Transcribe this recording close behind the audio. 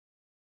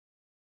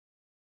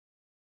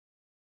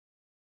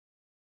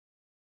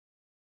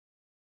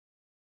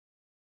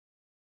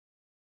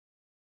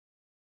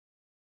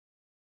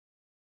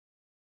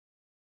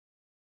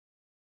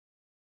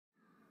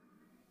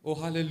Oh,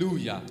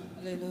 hallelujah.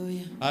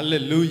 Hallelujah.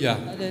 Hallelujah.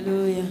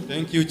 Hallelujah.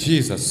 Thank you,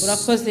 Jesus.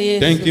 Urakoze Yesu.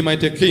 Thank you,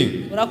 mighty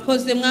King.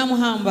 Urakoze mwami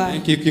uhambaye.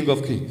 Thank you, King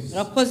of Kings.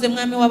 Urakoze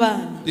mwami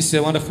w'abana. This is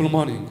a wonderful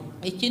morning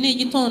Iki ni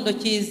igitondo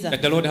cyiza.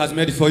 that the Lord has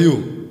made for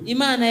you,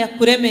 Imana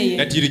yakuremeye.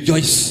 that you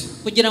rejoice.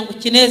 Kugira ngo You are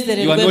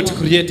ukinezererwemo. not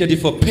created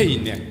for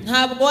pain.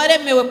 Ntabwo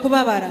waremewe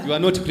kubabara. You are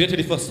not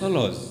created for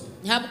sorrows.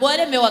 Ntabwo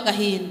waremewe You are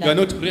agahinda.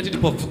 not created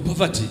for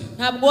poverty.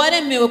 Ntabwo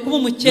waremewe kuba You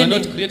are umukene.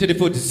 not created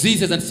for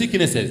diseases and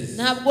sicknesses.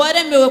 Ntabwo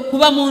waremewe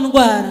kuba mu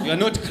ndwara. You are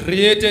not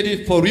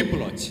created for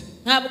reproach.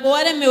 Ntabwo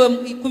waremewe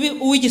kuba You are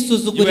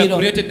uw'igisuzuguriro.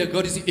 created in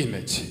God's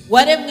image.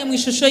 Waremwe mu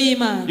ishusho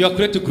y'Imana. You are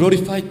created to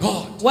glorify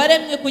God.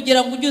 Waremwe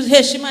kugira ngo ujye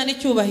uhesha Imana You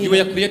icyubahiro.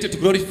 were created to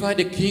glorify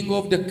the King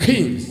of the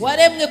Kings.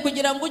 Waremwe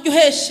kugira ngo ujye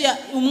uhesha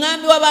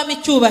umwami w'abami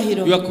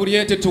icyubahiro. You are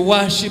created to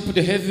worship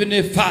the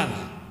Heavenly Father.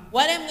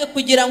 Waremwe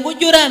kugira ngo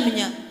ujye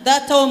uramya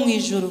data wo mu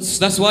ijuru.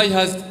 That's why He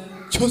has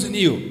chosen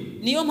you.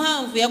 Niyo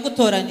mpamvu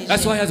yagutoranije.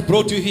 That's why He has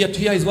brought you here to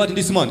hear His word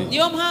this morning.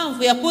 Niyo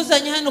mpamvu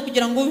yakuzanye hano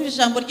kugira ngo wumve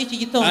ijambo ry'iki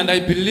gitondo. And I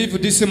believe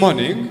this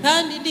morning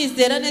Kandi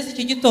ndizera neza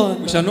iki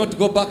gitondo. we shall not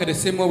go back at the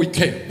same way we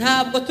came.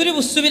 Ntabwo turi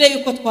busubire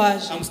yuko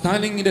twaje. I'm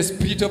standing in the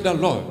Spirit of the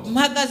Lord.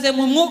 Mpagaze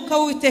mu mwuka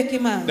w'Uwiteka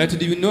Imana.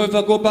 That you will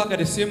never go back at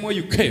the same way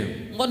you came.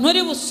 Ngo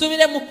nturi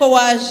busubire muko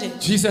waje.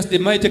 Jesus, the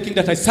mighty King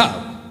that I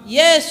serve,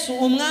 Yesu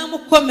umwami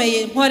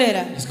ukomeye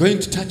nkorera. is going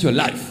to touch your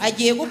life.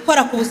 Agiye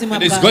gukora ku buzima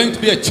And there's bwawe. going to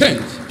be a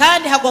change.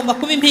 Kandi hagomba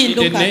kuba In the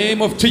impinduka.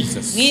 name of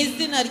Jesus. Mu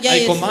izina rya I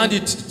Yesu. command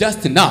it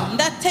just now.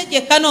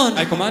 Ndategeka none.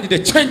 I command the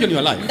change in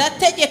your life.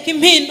 Ndategeka I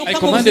impinduka mu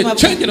command buzima a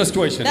change bwawe. in your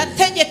situation.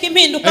 Ndategeka I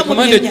impinduka mu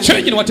command bihe a byawe.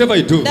 change in whatever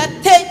you do.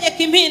 Ndategeka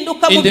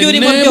impinduka mu In the byo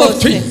urimo name of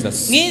byose.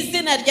 Jesus. Mu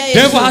izina rya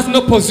Devil has Yesu.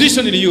 no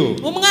position in you.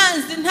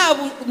 Umwanzi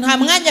nta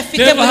mwanya afite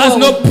Devil muri has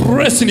no wowe.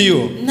 place in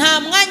you. Nta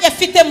mwanya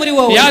afite muri He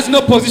wowe. has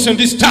no position in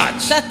this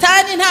church.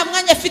 Satani nta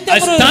mwanya afite I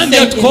muri uru stand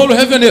here to rusengero. call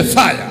heaven a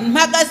fire.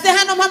 Mpagaze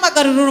hano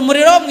mpamagarira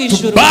umuriro wo mu To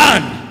ijuru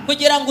burn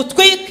kugira ngo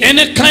utwike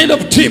any kind of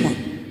demon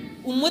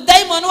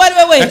umudayimoni uwo ari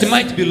we that wese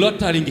might be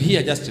loitering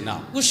here just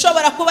now.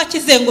 ushobora kuba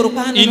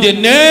akizenguruka hano In the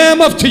none.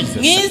 name of Mu Jesus,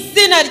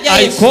 izina rya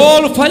I Yesu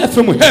call fire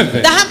from heaven.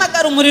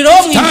 ndahamagara umuriro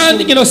wo mu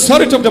Standing ijuru in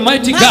authority of the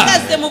mighty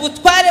mpagaze God, mu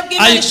butware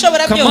bw'Imana I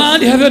ishobora byose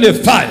command heaven a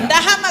fire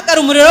ndahamagara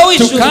umuriro to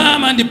w'ijuru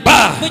come and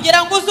burn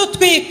kugira ngo uze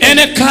utwike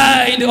any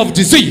kind of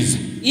disease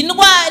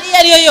indwara iyo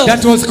ari yo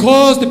that yose was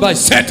caused by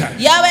Satan.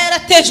 yaba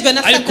yaratejwe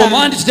na I Satani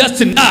command it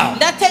just now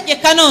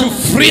ndategeka to none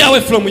free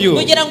away from you.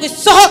 kugira ngo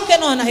isohoke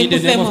none In the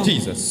name ahikuvemo of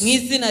Jesus. mu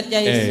izina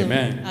rya Yesu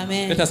Amen. Let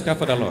amen us clap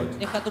for the Lord.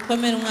 reka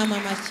dukomere umwami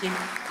amashyi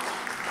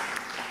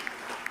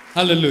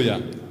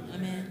Hallelujah.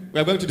 amen We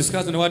are going to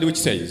discuss on the word which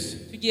says,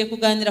 tugiye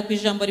kuganira ku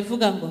ijambo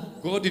rivuga ngo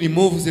God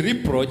removes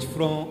reproach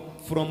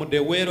from the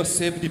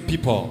well-saved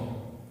people.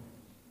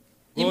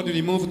 God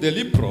removes the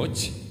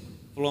reproach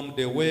from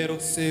the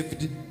well-saved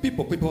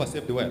people. People who are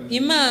saved well.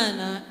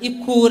 Imana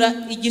ikura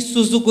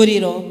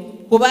igisuzuguriro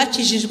ku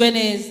bakijijwe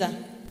neza.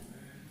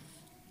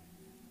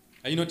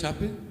 Are you not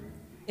happy?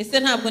 Ese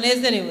ntabwo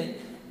nezerewe?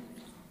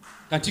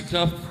 Can't you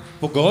clap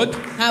for God?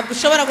 Ntabwo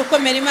ushobora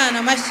gukomera Imana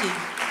amashyi?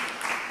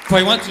 For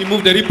I want to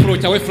remove the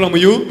reproach away from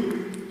you.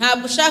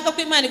 Ntabwo ushaka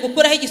ko Imana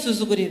igukuraho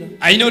igisuzuguriro?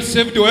 Are you not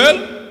saved well?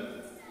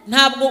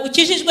 Ntabwo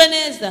ukijijwe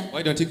neza?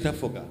 Why don't you clap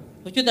for God?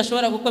 Kuki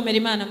udashobora gukomera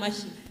Imana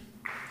amashyi?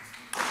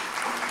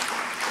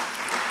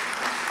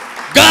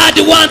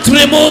 God wants to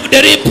remove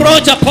the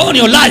reproach upon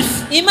your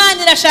life.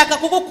 Imana irashaka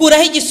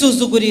kugukuraho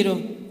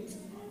igisuzuguriro.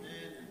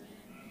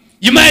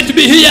 You might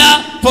be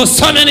here for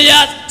so many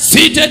years,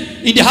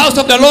 seated in the house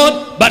of the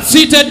Lord, but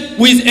seated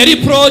with a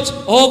reproach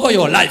over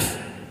your life.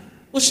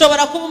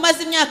 Ushobora kuba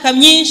umaze imyaka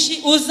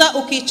myinshi uza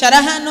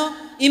ukicara hano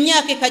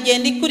imyaka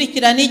ikagenda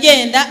ikurikirana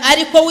igenda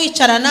ariko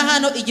wicarana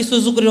hano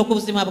igisuzuguriro ku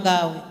buzima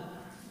bwawe.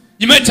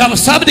 You might have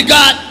served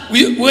God,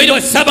 when you are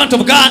a servant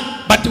of God,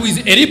 but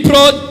with a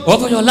reproach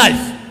over your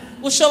life.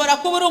 Ushobora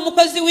kuba uri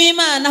umukozi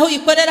w'Imana aho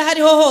ikorera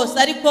hariho hose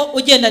ariko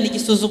ugendana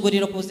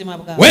igisuzuguriro ku buzima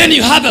bwawe. When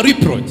you have a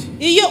reproach,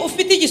 Iyo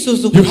ufite you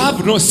igisuzuguriro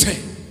have no say.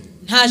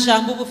 nta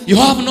jambo uba You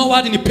ufite. have no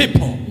word in the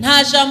people.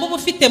 Nta jambo uba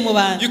ufite mu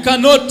bantu.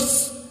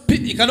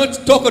 You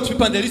cannot talk to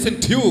people and they listen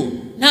to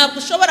you. Ntabwo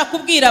ushobora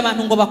kubwira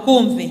abantu ngo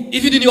bakumve.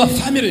 Even in your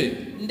family,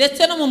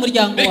 Ndetse no mu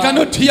muryango they wawe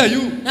cannot hear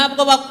you.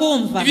 ntabwo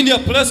bakumva. Even your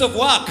place of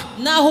work,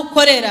 Naho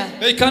ukorera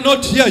they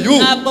cannot hear you.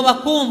 ntabwo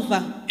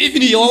bakumva.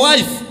 Even your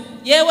wife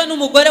Yewe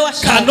n'umugore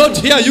washatse cannot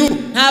hear you.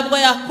 ntabwo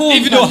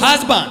Even your yakumva.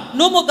 husband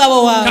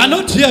N'umugabo wawe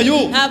cannot hear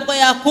you. ntabwo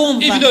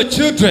yakumva. Even your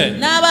children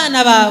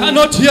N'abana bawe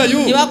cannot hear you.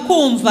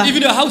 ntibakumva.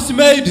 Even your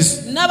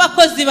housemaids,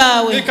 N'abakozi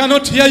bawe they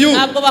cannot hear you.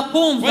 ntabwo When you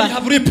bakumva.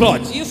 have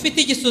reproach, Iyo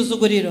ufite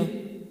igisuzuguriro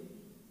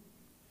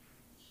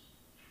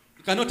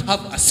you cannot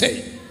have a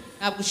say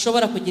ntabwo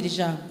ushobora kugira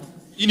ijambo.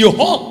 in your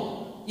home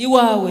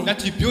Iwawe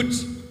that you built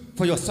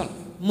for yourself.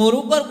 mu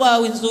rugo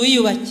rwawe inzu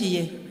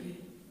wiyubakiye.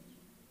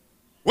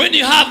 When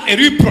you have a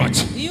reproach,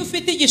 Iyo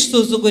ufite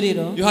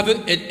igisuzuguriro you have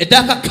a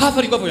darker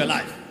covering over your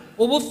life.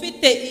 uba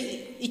ufite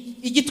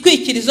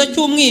igitwikirizo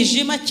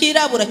cy'umwijima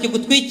kirabura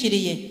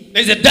kigutwikiriye.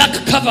 There is a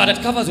dark cover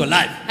that covers your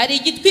life. Hari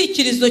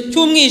igitwikirizo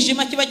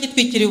cy'umwijima kiba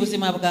gitwikiriye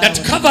ubuzima bwawe.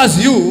 That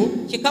covers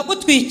you.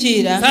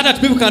 Kikagutwikira. So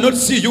that people cannot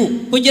see you.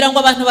 Kugira ngo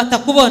abantu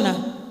batakubona.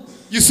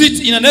 You sit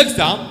in an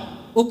exam.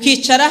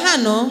 Ukicara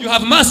hano. You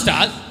have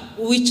masters.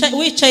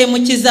 Wicaye mu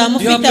kizamu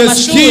ufite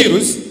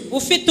amashuri.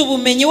 Ufite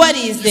ubumenyi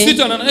warize. You sit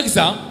on an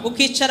exam.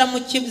 Ukicara mu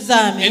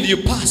kizami. And you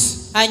pass.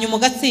 Hanyuma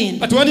ugatsinda.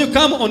 But when you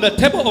come on the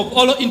table of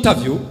oral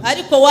interview,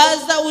 ariko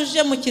waza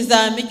uje mu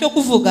kizami cyo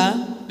kuvuga,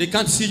 they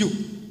can't see you.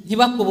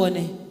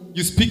 Ntibakubone.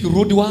 You speak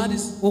rude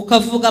words.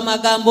 Ukavuga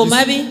amagambo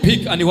mabi. You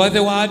speak unworthy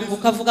words.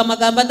 Ukavuga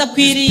amagambo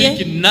adakwiriye. You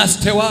speak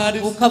nasty words.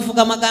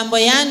 Ukavuga amagambo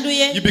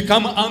yanduye. You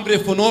become angry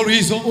for no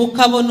reason.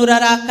 Ukabona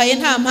urarakaye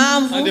nta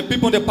mpamvu. And the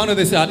people on the panel,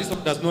 they say, this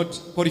one does not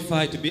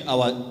qualify to be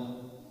our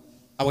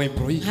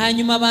employee.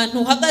 Hanyuma abantu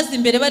uhagaze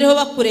imbere bariho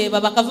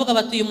bakureba bakavuga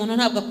bati uyu muntu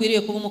ntabwo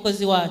akwiriye kuba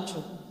umukozi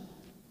wacu.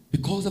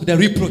 Because of the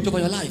reproach over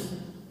your life.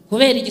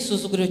 Kubera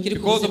igisuzuguriro kiri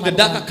ku buzima bwawe. Because of the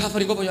darker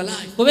covering over your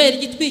life. Kubera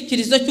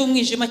igitwikirizo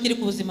cy'umwijima kiri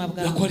ku buzima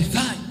bwawe. You are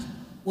qualified.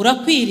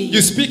 Urakwiriye.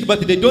 You speak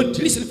but they don't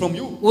listen from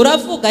you.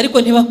 Uravuga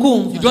ariko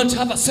ntibakumva. You don't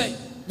have a say.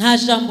 Nta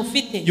jambo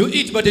ufite. You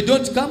eat but they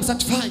don't come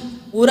satisfied.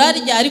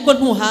 Urarya ariko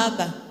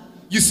ntuhaga.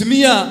 You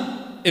smear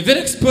a very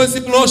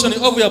expensive lotion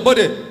over your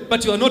body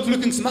but you are not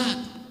looking smart.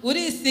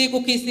 Urisiga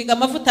ukisiga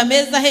amavuta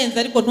meza ahenze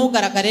ariko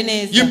ntugaragare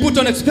neza. You put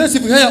on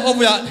expensive hair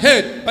over your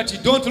head but you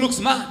don't look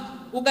smart.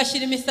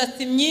 Ugashira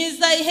imisatsi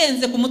myiza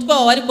ihenze ku mutwe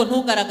wawe ariko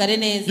ntugaragare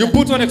neza. You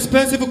put on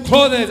expensive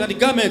clothes and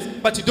garments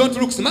but you don't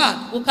look smart.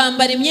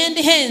 Ukambara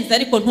imyenda ihenze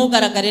ariko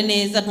ntugaragare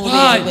neza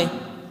ntuberwe.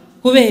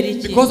 Kubera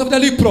iki? Because of the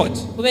reproach.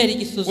 Kubera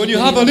igisuzuguriro. When you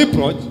have a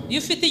reproach,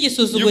 iyo ufite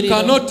igisuzuguriro,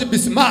 you cannot be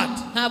smart.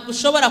 Ntabwo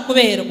ushobora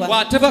kuberwa.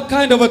 Whatever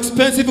kind of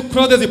expensive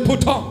clothes you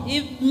put on.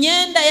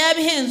 Imyenda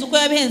yabihenze uko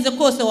yabihenze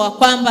kose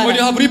wakwambara. When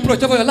you have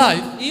reproach over your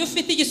life, iyo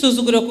ufite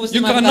igisuzuguriro ku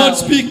buzima bwawe, you cannot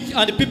speak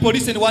and people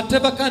listen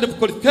whatever kind of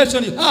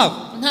qualification you have.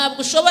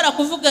 Ntabwo ushobora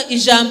kuvuga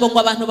ijambo ngo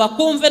abantu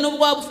bakumve nubwo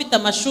waba ufite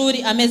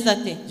amashuri ameze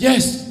ate.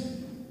 Yes.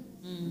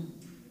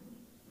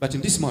 But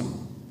in this morning,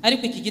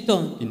 ariko iki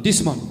gitondo, in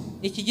this morning,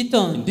 iki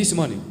gitondo, in this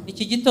morning,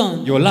 iki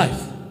gitondo, your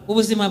life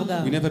ubuzima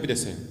bwawe will never be the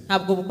same.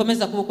 Ntabwo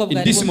bukomeza kuba uko In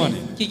bwari this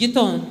morning, iki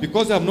gitondo,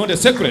 because you have known the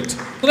secret,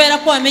 kubera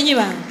ko wamenye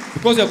ibanga,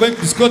 because you are going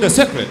to disclose the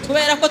secret,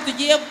 kubera ko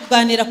tugiye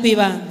kuganira ku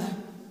ibanga,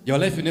 your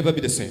life will never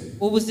be the same.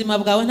 ubuzima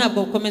bwawe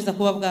ntabwo bukomeza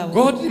kuba bwawe.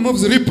 God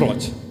removes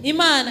reproach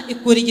Imana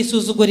ikura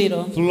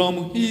igisuzuguriro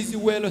from his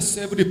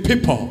well-saved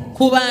people.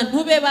 ku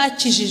bantu be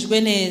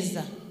bakijijwe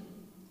neza.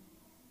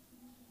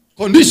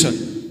 Condition.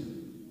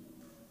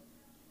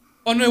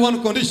 Only one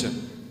condition.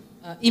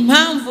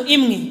 Impamvu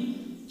imwe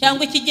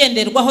cyangwa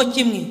ikigenderwaho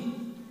kimwe.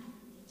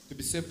 To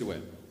be saved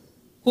well.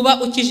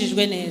 Kuba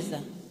ukijijwe neza.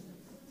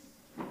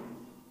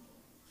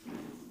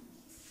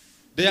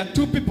 There are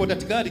two people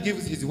that God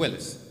gives his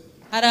wealth.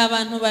 Hari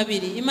abantu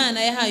babiri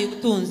Imana yahaye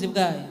ubutunzi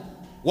bwayo.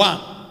 One.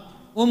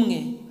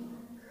 Umwe.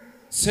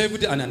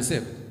 Saved and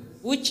unsaved.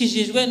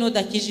 Ukijijwe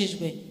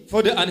n'udakijijwe.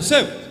 For the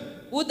unsaved,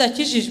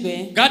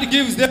 udakijijwe, God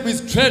gives them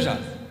his treasures.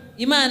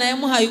 Imana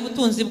yamuhaye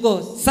ubutunzi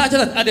bwose. Such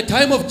that at the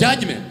time of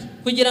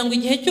judgment, kugira ngo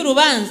igihe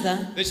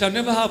cy'urubanza, they shall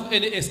never have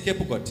any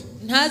scapegoat.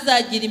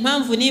 Ntazagira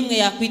impamvu n'imwe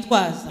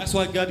yakwitwaza. That's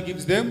why God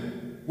gives them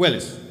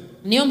wealth.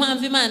 Niyo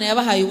mpamvu Imana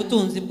yabahaye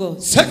ubutunzi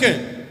bwose. Second,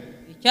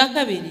 icya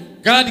kabiri,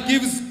 God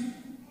gives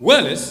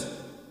wealth,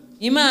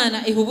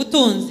 Imana iha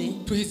ubutunzi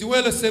to his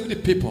well-saved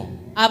people.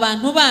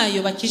 abantu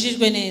bayo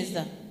bakijijwe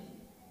neza.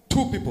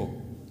 Two people.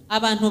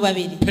 Abantu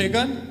babiri.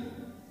 Pagan,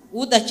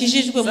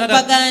 udakijijwe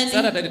umupagani,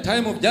 that at the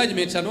time of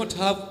judgment shall not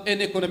have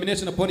any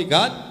condemnation upon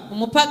God.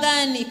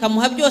 Umupagani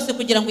ikamuha byose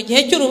kugira ngo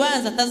igihe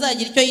cy'urubanza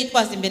atazagira icyo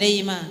yitwaza imbere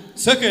y'Imana.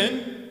 Second,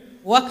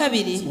 uwa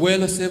kabiri,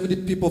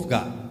 well-saved people of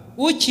God.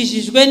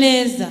 Ukijijwe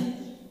neza.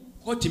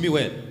 Quote me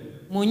well.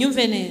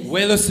 Munyumve neza.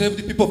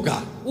 Well-saved people of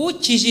God.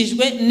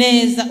 Ukijijwe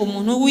neza,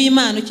 umuntu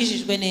w'Imana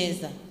ukijijwe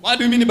neza. What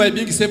do you mean by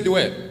being saved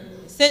well?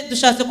 Se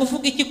dushatse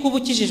kuvuga iki kuba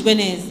ukijijwe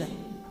neza?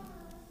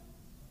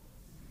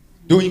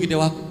 Doing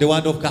the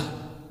word of God.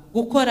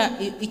 Gukora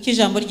iki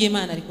ijambo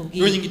ry'Imana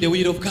rikubwira. Doing the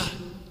will of God.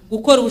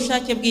 Gukora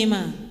ubushake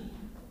bw'Imana.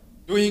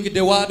 Doing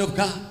the word of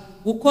God.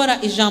 Gukora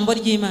ijambo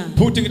ry'Imana.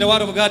 Putting the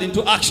word of God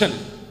into action.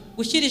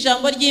 Gushyira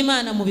ijambo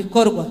ry'Imana mu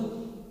bikorwa.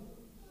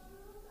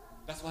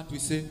 That's what we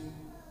say,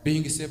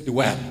 being saved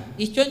well.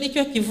 Icyo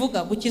nicyo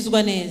kivuga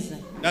gukizwa neza.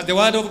 Does the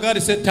word of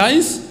God say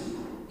tithes?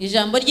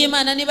 Ijambo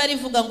ry'Imana niba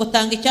rivuga ngo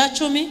tanga icya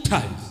 10,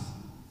 tithes.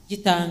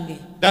 Gitange.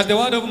 Does the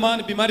word of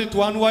man be married to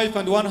one wife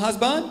and one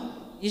husband?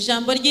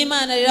 Ijambo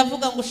ry'Imana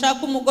riravuga ngo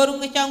ushaka umugore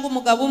umwe cyangwa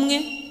umugabo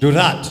umwe. Do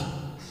that.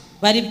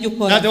 Bari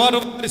byukora. Does the word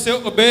of God say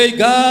obey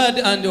God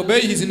and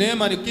obey his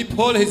name and keep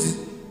all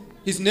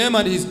his name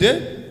and his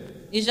day?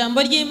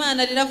 Ijambo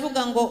ry'Imana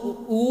riravuga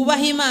ngo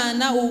wubahe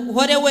Imana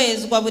uhore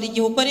wezwa buri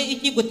gihe ukore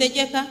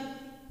ikigutegeka.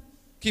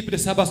 Keep the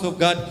Sabbath of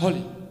God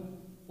holy.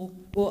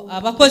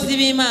 Abakozi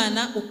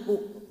b'Imana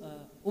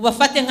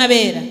ubafate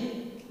nk'abera.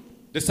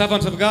 The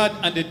servants of God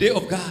and the day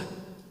of God,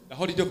 the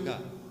holiday of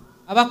God.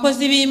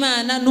 Abakozi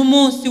b'Imana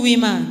n'umunsi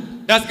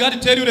w'Imana. Does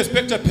God tell you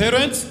respect your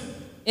parents?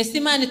 ese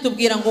Imana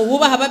itubwira ngo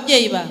wubahe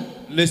ababyeyi bawe,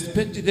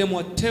 respect them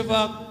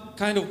whatever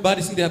kind of bad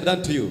thing they have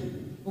done to you.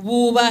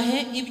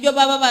 bubahe ibyo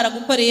baba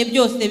baragukoreye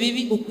byose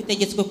bibi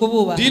utegetswe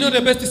kububaha. Do you know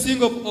the best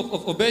thing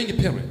of obeying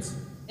parents?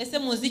 Ese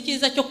muzi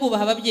icyiza cyo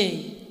kubaha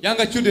ababyeyi?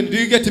 Younger children, do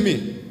you get me?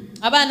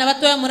 Abana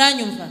batoya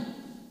muranyumva?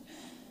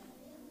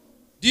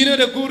 Do you know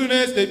the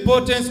goodness, the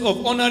importance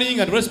of honoring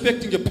and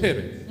respecting your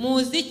parents?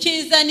 Muzi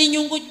icyiza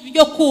n'inyungu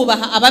byo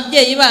kubaha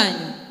ababyeyi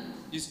banyu?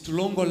 Is to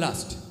longer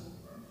last.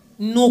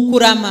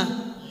 Nukurama.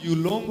 You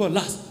longer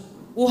last.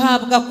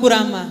 Uhabwa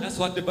kurama. That's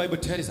what the Bible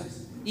tells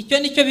us. Icyo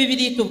nicyo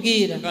Bibiliya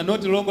itubwira. You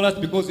cannot longer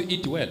last because you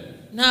eat well.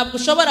 Ntabwo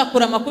ushobora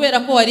kurama kubera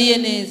ko wariye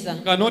neza.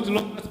 You cannot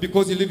longer last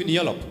because you live in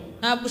Europe.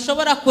 Ntabwo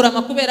ushobora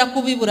kurama kubera ko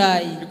uba i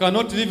Burayi. You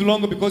cannot live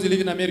longer because you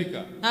live in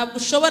America. Ntabwo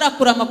ushobora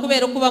kurama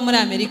kubera ko uba muri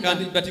Amerika.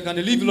 But you can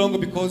live longer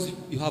because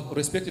you have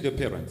respected your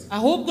parents.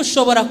 Ahubwo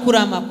ushobora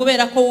kurama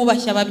kubera ko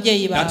wubashye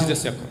ababyeyi bawe. That is the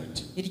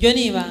secret. Iryo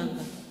ni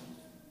ibanga.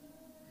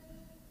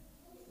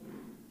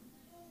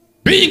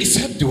 Being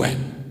saved well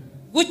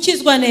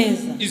Gukizwa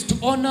neza is to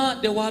honor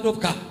the word of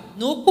God.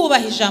 ni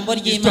ukubaha ijambo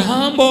Is to ry'Imana.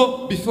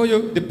 humble before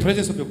you the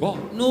presence of your God.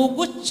 Ni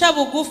uguca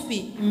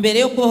bugufi imbere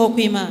yo kubaho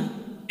kw'Imana.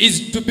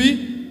 Is to be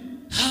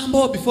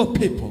humble before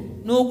people.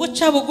 Ni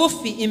uguca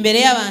bugufi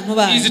imbere y'abantu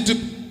bawe. Is to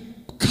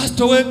cast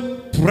away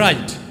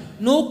pride.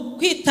 Ni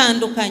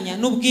ukwitandukanya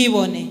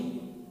n'ubwibone.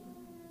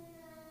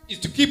 Is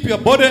to keep your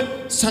body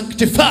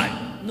sanctified.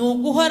 Ni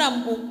uguhora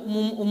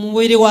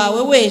umubiri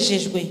wawe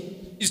wejejwe.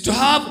 Is to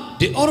have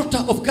the altar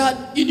of God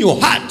in your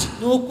heart.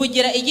 Ni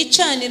ukugira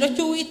igicaniro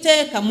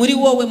cy'Uwiteka muri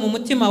wowe mu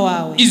mutima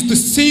wawe. Is to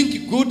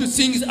sing good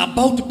things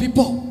about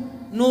people.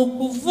 Ni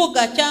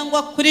ukuvuga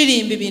cyangwa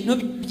kuririmba ibintu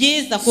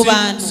byiza ku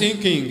bantu.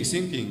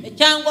 Thinking.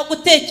 Cyangwa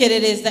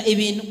gutekerereza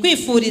ibintu,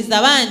 kwifuriza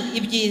abandi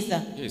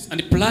ibyiza. Yes,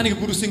 and planning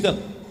good things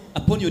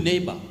upon your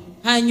neighbor.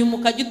 Hanyuma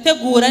ukajya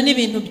utegura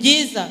n'ibintu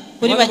byiza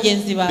kuri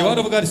bagenzi bawe. The word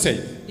of God says,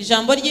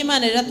 Ijambo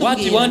ry'Imana riratubwira.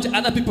 what you want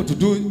other people to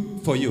do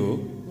for you,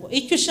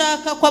 icyo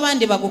ushaka ko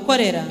abandi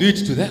bagukorera, do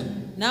it to them.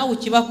 nawe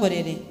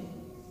ukibakorere.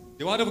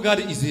 The word of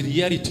God is a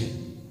reality.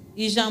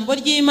 Ijambo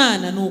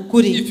ry'Imana ni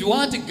ukuri. If you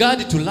want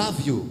God to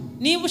love you,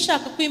 Niba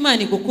ushaka ko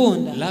Imana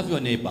igukunda, love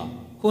your neighbor.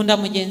 kunda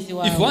mugenzi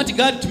wawe. If you want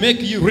God to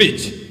make you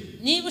rich,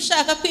 Niba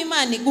ushaka ko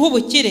Imana iguha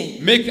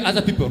ubukire, make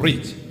other people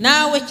rich.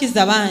 nawe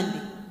kiza abandi.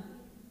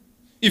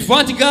 If you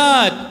want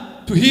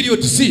God to heal your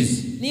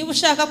disease, Niba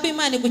ushaka ko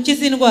Imana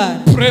igukiza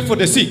indwara, pray for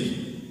the sick.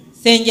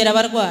 sengera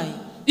abarwayi.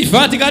 If you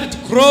want God to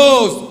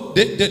close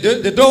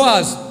the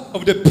doors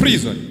of the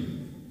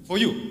prison for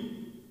you,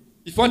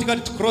 if you want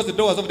God to close the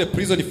doors of the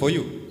prison for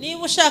you,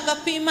 Niba ushaka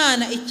ko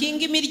Imana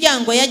ikinga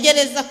imiryango ya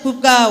gereza ku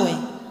bwawe,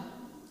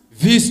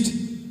 visit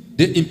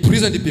the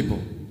imprisoned people.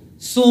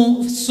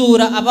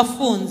 sura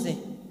abafunze.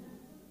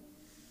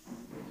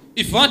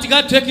 If you want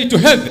God to take you to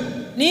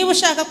heaven, Niba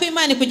ushaka ko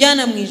Imana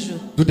ikujyana mu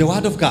ijuru, do the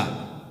word of God.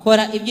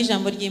 kora ibyo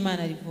ijambo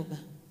ry'Imana rivuga.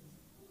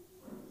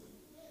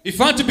 If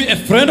you want to be a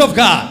friend of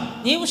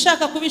God, Niba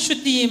ushaka kuba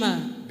inshuti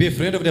y'Imana, be a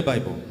friend of the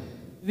Bible.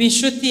 be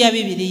inshuti ya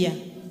Bibiliya.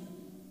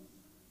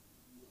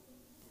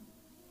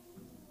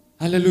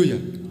 Hallelujah.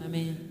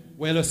 Amen.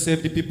 Well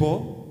saved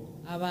people,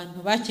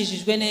 Abantu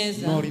bakijijwe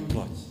neza, no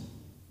reproach.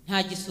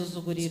 nta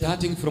gisuzuguriro.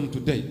 Starting from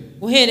today,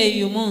 Uhereye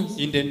uyu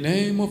munsi, in the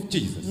name of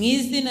Jesus, mu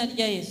izina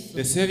rya Yesu,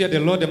 the Savior, the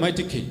Lord, the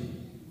mighty King,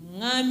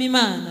 Mwami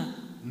Imana,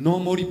 no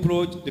more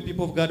reproach. The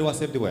people of God who are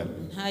saved well.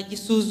 nta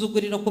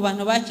gisuzuguriro ku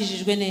bantu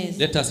bakijijwe neza.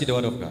 Let us see the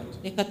word of God.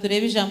 Reka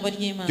turebe ijambo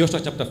ry'Imana. Joshua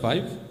chapter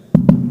 5,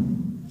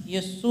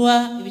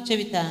 Yosuwa ibice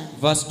 5,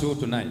 verse 2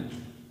 to 9.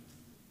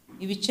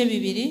 ibice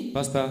 2.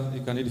 Pastor,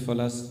 you can read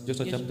for us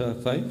Joshua Yes. chapter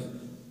 5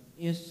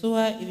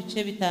 Yosuwa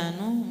ibice 5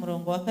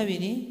 umurongo wa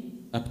 2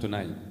 up to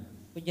 9.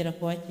 kugera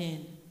ku wa 9.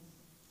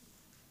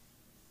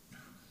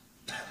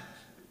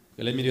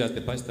 Okay, let me read as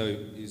the pastor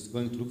is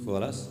going to look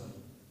for us.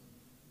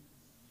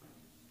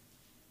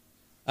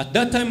 At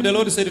that time the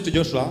Lord said to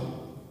Joshua,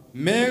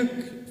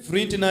 make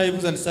flint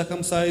knives and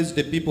circumcise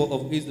the people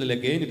of Israel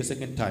again the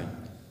second time.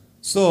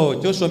 So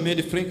Joshua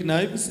made flint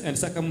knives and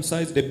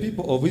circumcised the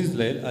people of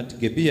Israel at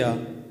Gibeah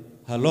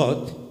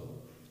Haloth,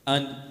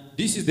 and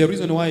this is the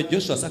reason why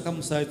Joshua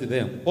circumcised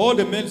them. All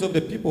the men of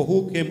the people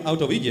who came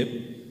out of Egypt,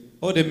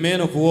 all the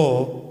men of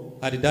war,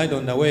 had died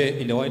on the way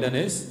in the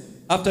wilderness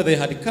after they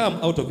had come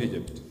out of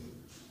Egypt.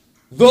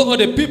 Though all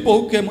the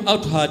people who came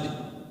out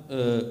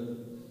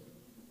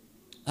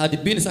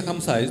had been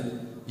circumcised,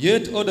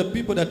 yet all the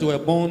people that were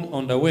born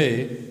on the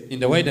way in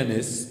the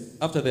wilderness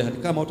after they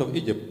had come out of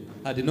Egypt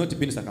had not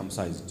been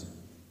circumcised.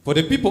 For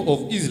the people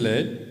of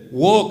Israel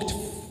walked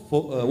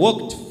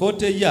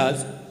 40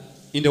 years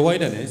in the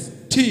wilderness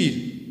till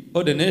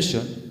all the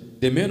nation,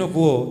 the men of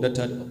war that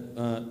had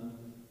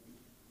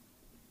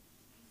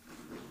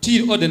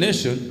till all the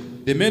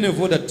nation, the men of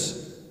war that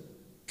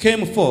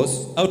came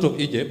forth out of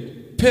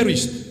Egypt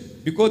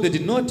perished because they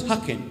did not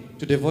hearken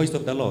to the voice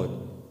of the Lord.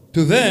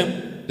 To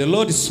them the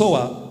Lord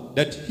swore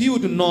that he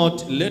would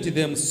not let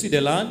them see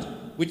the land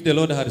which the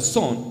Lord had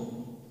sown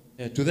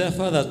to their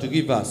fathers to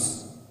give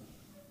us,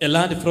 a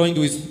land flowing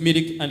with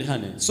milk and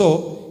honey.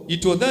 So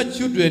it was their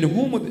children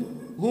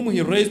whom whom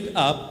he raised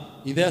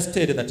up in their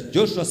stead that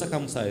Joshua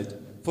circumcised.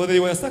 For they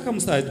were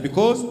circumcised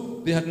because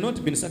they had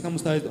not been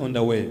circumcised on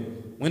the way.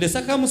 When the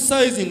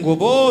circumcising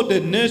of all the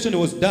nation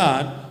was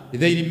done,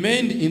 they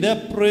remained in their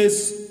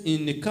place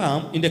in the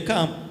camp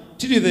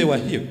till they were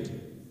healed.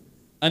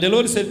 And the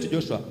Lord said to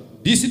Joshua,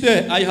 this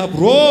day I have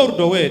rolled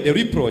away the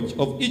reproach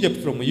of Egypt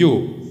from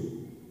you.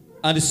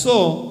 And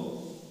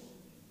so,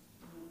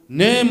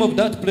 name of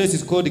that place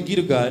is called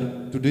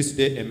Gilgal to this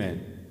day.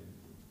 Amen.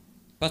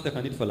 Pastor,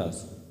 can read for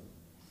us.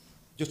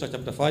 Joshua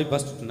chapter 5,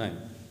 verse 2 to 9.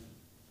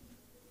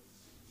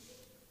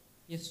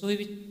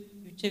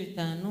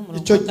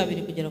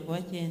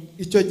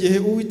 Icyo gihe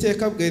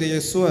Uwiteka abwira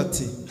Yesuwa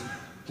ati,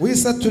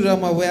 wisaturira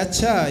amabuye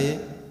acyaye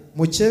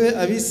mukebe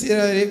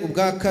Abisirayeli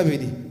ubwa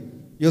kabiri.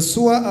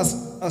 Yosuwa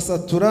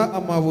asatura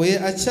amabuye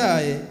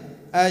acyaye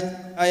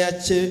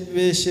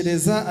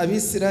ayakebeshereza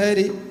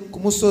Abisirayeli ku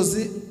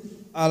musozi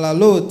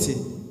Alaloti.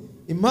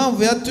 Impamvu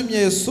yatumye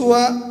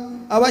Yosuwa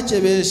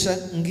abakebesha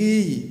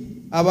ngiyi: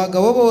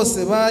 abagabo bose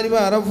bari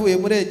baravuye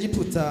muri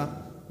Egiputa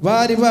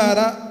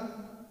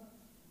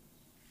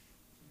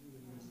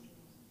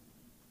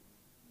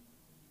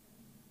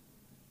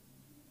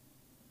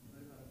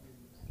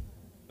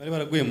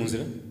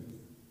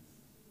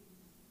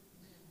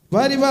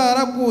bari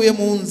baraguye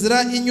mu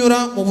nzira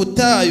inyura mu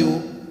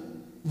butayu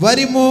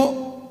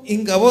barimo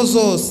ingabo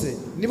zose,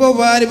 nibo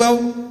bari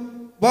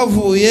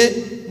bavuye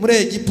muri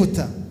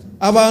Egiputa.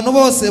 Abantu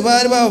bose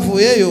bari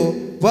bavuyeyo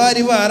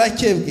bari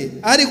barakebwe,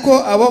 ariko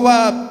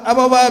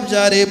abo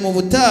babyariye mu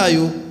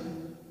butayu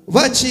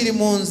bakiri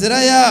mu nzira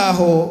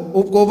yaho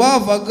ubwo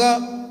bavaga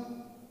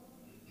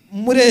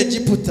muri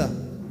Egiputa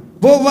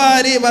bo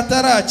bari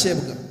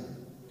batarakebwa,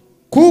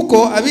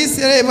 kuko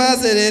Abisirayeli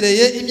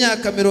bazerereye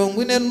imyaka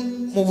 40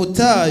 mu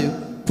butayu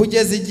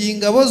kugeza igihe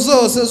ingabo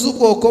zose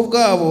z'ubwoko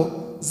bwabo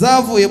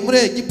zavuye muri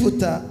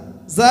Egiputa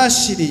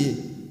zashiriye,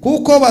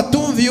 kuko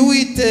batumviye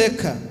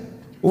Uwiteka.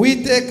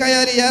 Uwiteka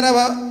yari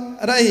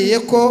yarabarahiye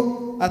ko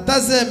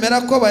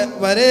atazemera ko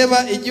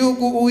bareba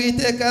igihugu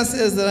Uwiteka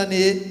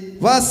yasezeraniye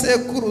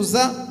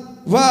basekuruza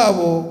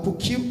babo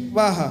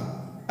kukibaha,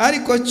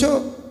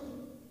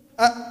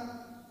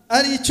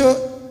 aricyo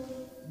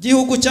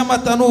gihugu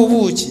cy'amata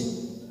n'ubuki.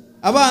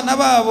 Abana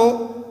babo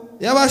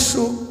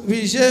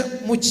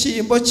yabashubije mu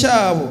cyimbo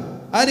cyabo,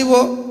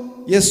 aribo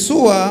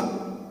Yesuwa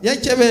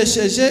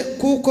yakebesheje,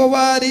 kuko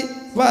bari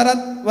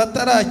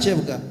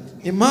batarakebwa.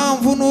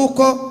 Impamvu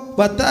nuko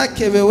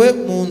batakebewe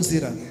mu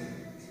nzira.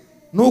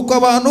 Nuko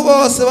abantu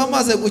bose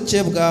bamaze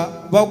gukebwa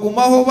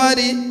bagumaho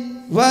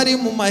bari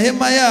mu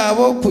mahema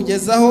yabo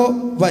kugeza aho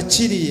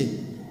bakiriye.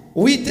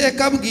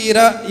 Uwiteka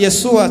abwira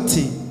Yesuwa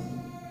ati,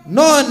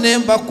 none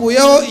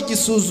mbakuyeho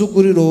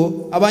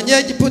igisuzuguriro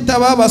Abanyegiputa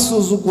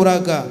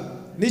babasuzuguraga,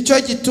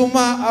 nicyo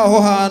gituma aho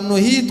hantu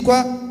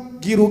hitwa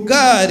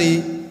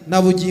Gilgali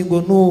na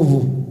bugingo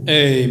n'ubu.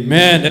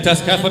 Amen. Let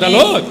us clap for the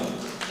Lord.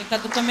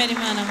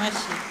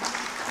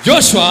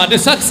 Joshua, the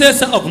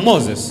successor of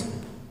Moses,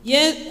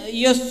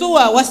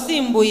 Yosuwa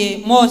wasimbuye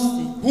Mose,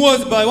 who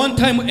was by one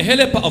time a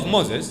helper of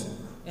Moses,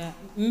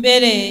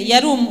 mbere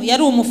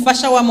yari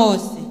umufasha wa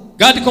Mose.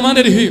 God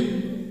commanded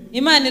him,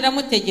 Imana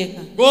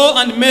iramutegeka, go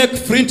and make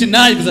flint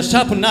knives, a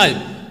sharp knife,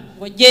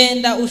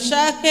 genda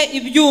ushake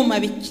ibyuma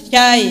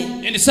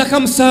bityaye, and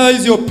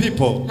circumcise your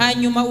people.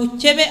 hanyuma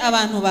ukebe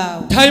abantu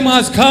bawe. Time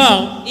has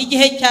come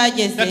Igihe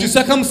cyageze that you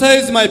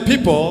circumcise my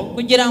people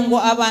kugira ngo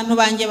abantu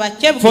banjye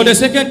bakebwe for the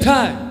second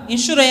time.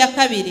 inshuro ya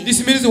kabiri.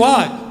 This means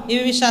what?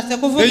 Ibi bishatse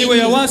kuvuga They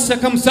were once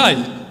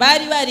circumcised,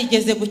 bari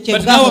barigeze but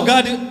now gukebwaho,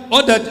 God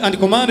ordered and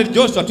commanded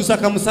Joshua to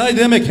circumcise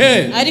them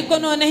again. ariko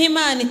noneho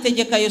Imana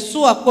itegeka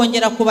Yosuwa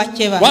kongera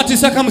kubakeba. What is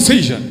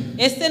circumcision?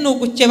 Ese ni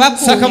ugukeba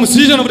kuhe?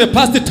 Circumcision of the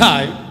past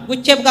time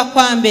Gukebwa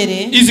kwa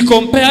mbere is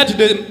compared to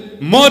the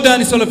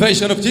modern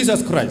salvation of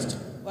Jesus Christ.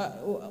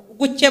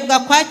 gukebwa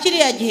kwa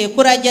kiriya gihe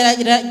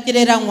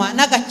kuragereranywa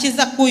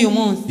n'agakiza k'uyu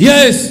munsi.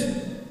 Yes.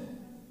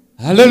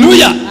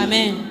 Hallelujah.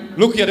 Amen.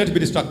 Look here, don't be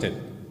distracted.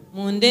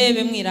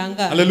 Mundebe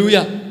mwiranga.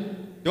 Hallelujah.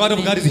 The word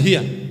of God is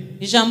here.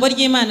 Ijambo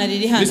ry'Imana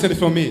riri hano. Listen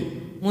from me.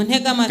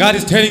 Muntega amatwi. God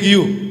is telling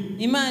you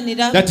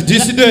Imana that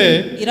this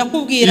day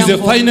irakubwira is a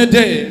ngo final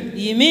day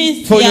iyi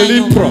minsi for your ya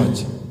nyuma. reproach.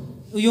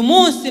 Uyu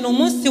munsi ni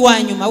umunsi wa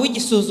nyuma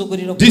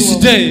w'igisuzuguriro kuri This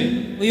wowe. day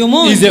Uyu is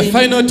munsi a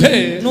final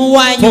day ni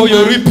uwa for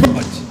your nyuma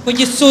reproach. ku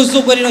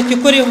gisuzuguriro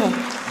kikuriho.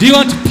 Do you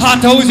want to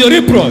part out with your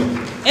reproach?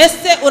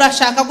 Ese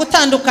urashaka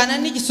gutandukana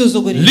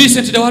n'igisuzuguriro?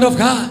 Listen to the word of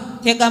God.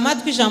 Tega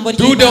amatwi ijambo Do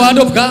the word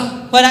ry'Imana. of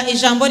God. Kora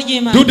ijambo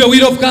ry'Imana. Do the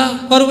will of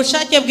God. Kora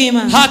ubushake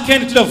bw'Imana.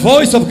 Hearken to the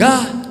voice of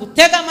God.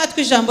 Utega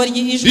amatwi ijambo Do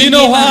ry'ijwi you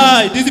know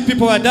ry'Imana. why these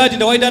people were died in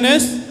the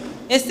wilderness?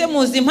 Ese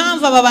muzi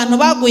impamvu aba bantu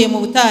baguye mu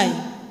butayu?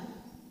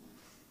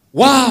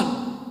 One,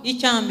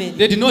 Icyambere,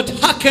 they did not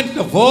hearken to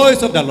the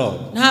voice of the Lord.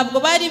 ntabwo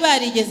bari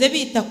barigeze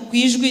bita ku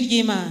ijwi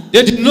ry'Imana.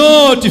 They did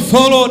not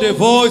follow the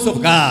voice of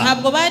God.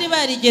 Ntabwo bari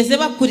barigeze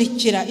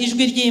bakurikira ijwi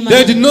They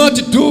ry'Imana. did not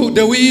do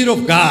the will of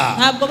God.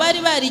 Ntabwo bari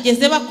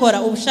barigeze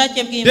bakora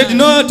ubushake They did bw'Imana.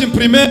 not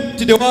implement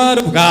the word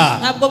of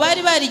God. Ntabwo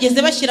bari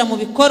barigeze bashyira mu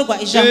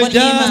bikorwa ijambo They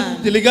ry'Imana.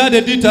 just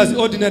regarded it as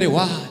ordinary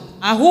word.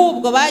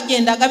 ahubwo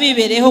bagendaga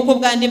bibereyeho ku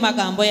bw'andi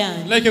magambo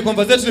yanyu, Like a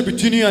conversation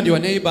between you and your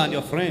neighbor and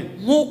your friend.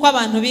 nk'uko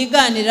abantu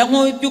biganira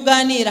nk'ibyo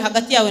uganira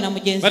hagati yawe na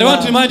mugenzi But I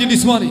want to wawe. remind you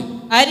this morning,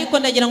 Ariko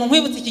ndagira ngo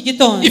nkwibutse iki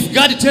gitondo, if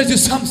God tells you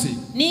something,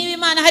 niba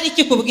Imana hari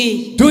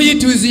ikikubwiye, do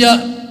it with your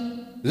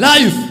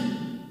life.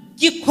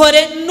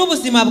 gikore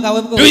n'ubuzima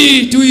bwawe Do bwose,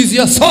 it with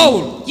your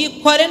soul.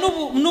 gikore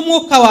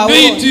n'umwuka wawe Do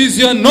it wose, with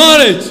your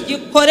knowledge.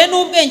 gikore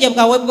n'ubwenge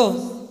bwawe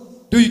bwose,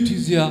 Do it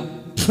with your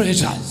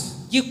treasures.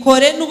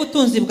 gikore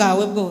n'ubutunzi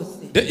bwawe bwose.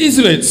 The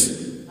Israelites,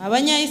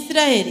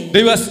 Abanyayisiraheli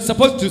they were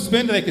supposed to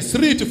spend like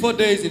 3 to 4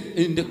 days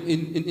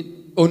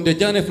on the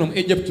journey from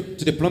Egypt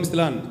to the promised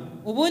land.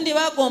 ubundi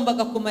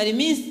bagombaga kumara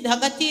iminsi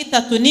hagati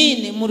y'itatu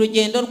n'ine mu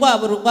rugendo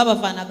rwabo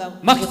rwabavanaga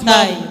mu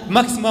butayu,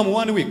 Maximum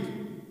 1 week.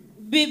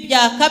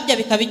 byakabya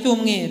bikaba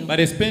icyumweru. But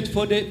they spent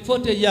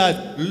 40 years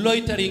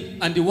loitering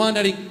and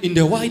wandering in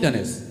the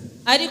wilderness.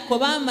 Ariko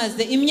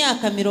bamaze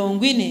imyaka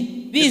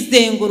 40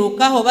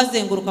 bizengurukaho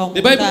bazenguruka mu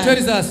The Bible butayu.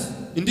 tells us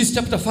in this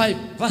chapter 5,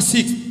 verse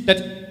 6, that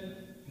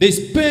they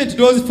spent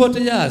those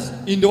 40 years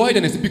in the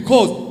wilderness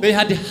because they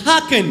had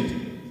hearkened.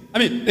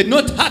 They did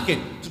not hearken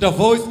to the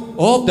voice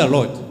of the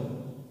Lord.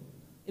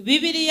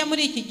 Bibiliya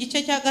muri iki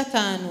gice cya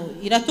gatanu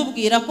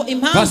iratubwira ko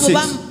impamvu Verse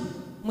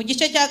 6. mu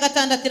gice cya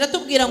gatandatu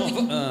iratubwira ngo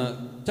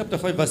Chapter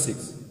 5, verse 6.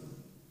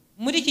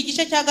 muri iki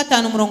gice cya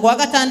gatanu umurongo wa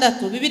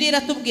gatandatu Bibiliya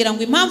iratubwira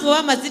ngo impamvu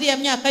bamaze iriya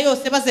myaka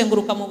yose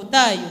bazenguruka mu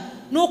butayu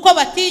nuko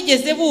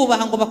batigeze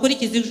bubaha ngo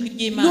bakurikize ijwi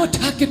ry'Imana. Not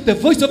hearken the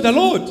voice of the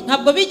Lord.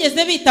 Ntabwo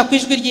bigeze bita ku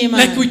ijwi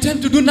ry'Imana Like we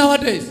tend to do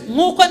nowadays.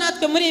 nk'uko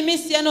natwe muri iyi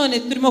minsi ya none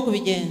turimo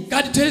kubigenza.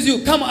 God tells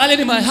you, come early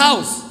in my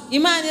house.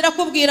 Imana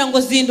irakubwira ngo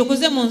zinduka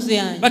uze mu nzu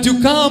yanjye, But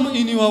you come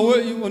in your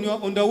way,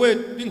 on the way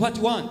doing what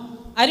you want.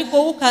 ariko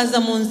wowe ukaza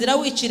mu nzira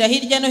wicira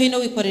hirya no hino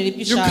wikorera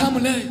ibyo You ushaka, come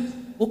late.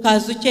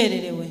 ukaza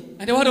ukererewe.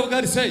 And the word of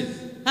God says,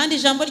 Kandi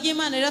ijambo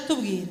ry'Imana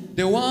riratubwira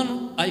the one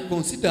I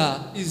consider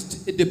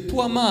is the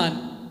poor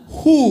man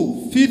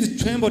who feels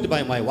trembled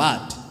by my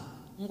word.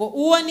 ngo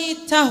uwo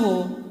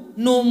nitaho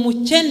ni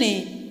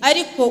umukene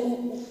ariko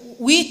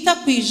wita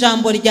ku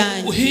ijambo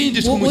ryanjye,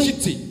 Uhindishwa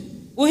umushyitsi.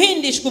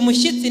 uhindishwa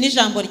umushyitsi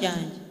n'ijambo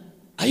ryanjye.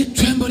 Are you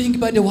trembling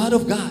by the word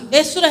of God?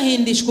 Ese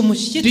urahindishwa Do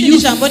umushyitsi you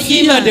n'ijambo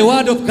fear the ry'Imana?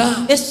 word of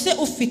God? Ese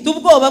ufite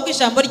ubwoba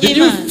bw'ijambo Do you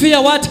ry'Imana? fear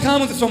what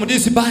comes from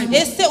this Bible?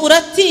 Ese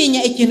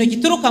uratinya ikintu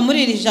gituruka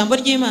muri iri jambo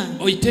ry'Imana,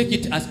 Or you take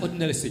it as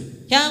ordinary sin?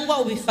 cyangwa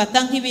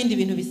ubifata nk'ibindi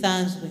bintu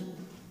bisanzwe?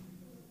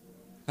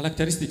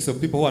 Characteristics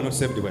of people who are not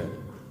saved well.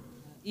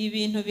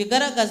 Ibintu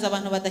bigaragaza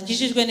abantu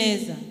badakijijwe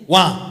neza.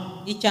 One,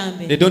 Icya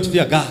they mbere, don't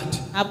fear God.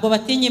 ntabwo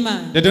batinya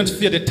Imana, They don't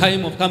fear the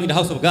time of coming to the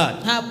house of God.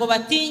 ntabwo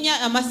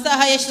batinya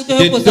amasaha yashyizweho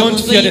They yo kuza mu don't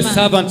nzu fear the y'Imana,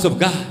 servants of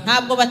God.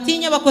 ntabwo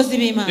batinya abakozi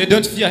They b'Imana,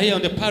 don't fear here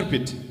on the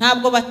pulpit.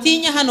 ntabwo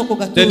batinya hano ku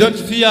They don't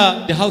gatuza,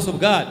 fear the house of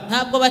God.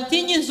 ntabwo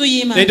batinya inzu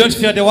They y'Imana, don't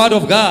fear the word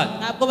of God.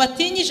 ntabwo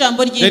batinya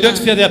ijambo They don't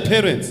fear ry'Imana, their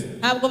parents.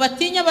 ntabwo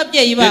batinya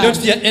ababyeyi They babo, don't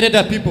fear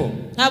elder people.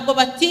 ntabwo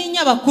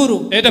batinya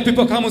abakuru. Elder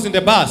people comes in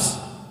the bus.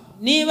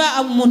 Niba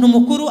umuntu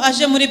mukuru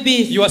aje muri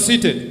bisi You are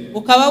seated.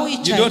 ukaba You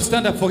wicaye, don't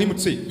stand up for him to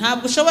sit.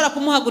 ntabwo ushobora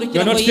kumuhagurukira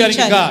You are ngo not fearing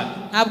yicare,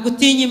 God. ntabwo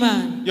utinya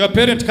Imana. Your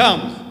parent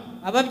comes,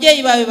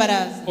 Ababyeyi bawe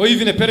baraza, or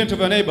even a parent of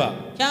your neighbor.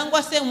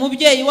 cyangwa se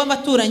umubyeyi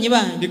w'amaturanyi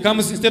banyu He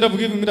comes, instead of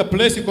giving him the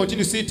place, he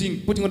continues sitting,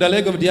 putting on the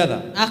leg of the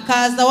other.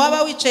 akaza,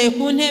 waba wicaye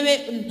ku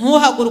ntebe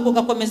ntuhaguruke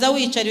ugakomeza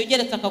wicariye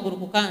ugeretse akaguru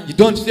ku kandi. You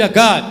don't fear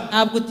God.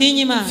 Ntabwo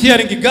utinya Imana.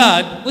 Fearing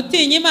God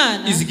Gutinya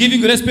Imana is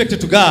giving respect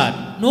to God.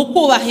 ni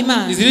ukubaha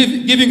Imana, Is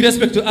giving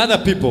respect to other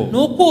people. ni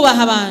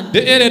ukubaha abantu,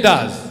 The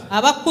elders,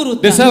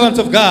 abakuruta, the servants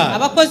of God,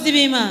 abakozi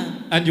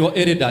b'Imana and your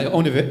elder, your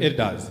own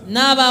elders.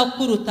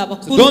 n'abakuruta, So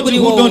abakuru kuri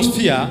who wowe. don't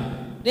fear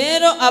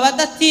Rero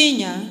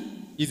abadatinya,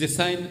 is a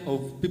sign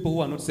of people who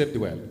are not saved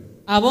well.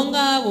 abo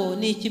ngabo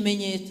ni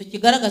ikimenyetso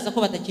kigaragaza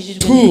ko badakijijwe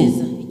Two.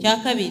 neza.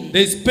 Icya kabiri,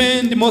 They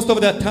spend most of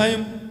their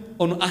time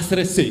on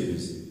earthly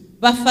things.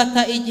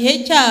 bafata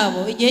igihe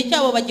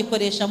cyabo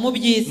bagikoresha mu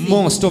by'isi,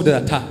 Most of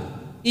their time.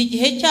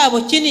 igihe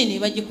cyabo kinini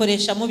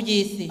bagikoresha mu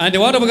by'isi. And the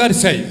word of God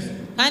says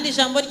Kandi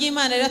ijambo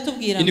ry'Imana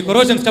riratubwira in ngo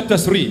Colossians chapter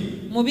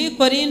 3, mu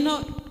Bikorinto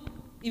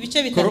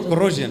ibice bitatu,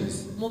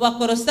 Colossians, mu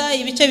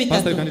Bakolosayi ibice Pastor,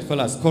 bitatu, you can read for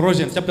us.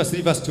 Colossians chapter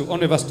 3, verse 2,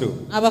 only verse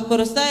 2.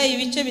 Abakolosayi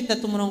ibice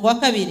bitatu umurongo wa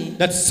kabiri,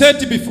 That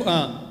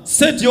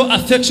set your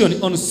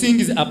affection on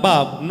things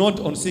above, not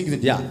on things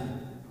in the earth.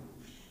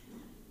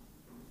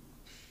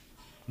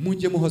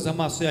 Mujye muhoza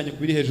amaso yanyu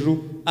kubiri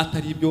hejuru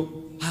atari ibyo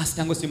hasi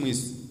cyangwa se mu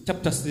isi.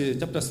 Chapter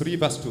 3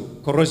 verse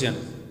 2. Colossians.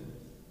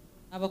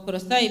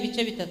 Abakolosayi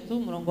ibice bitatu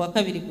umurongo wa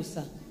kabiri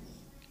gusa.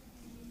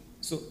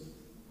 So,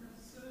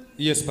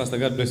 yes, Pastor,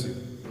 God bless you.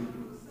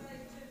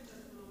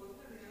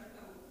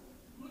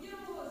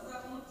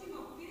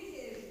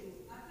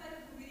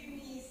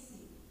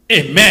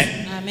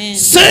 Amen. Amen.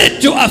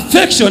 Set your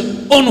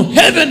affection on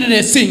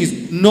heavenly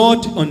things,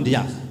 not on the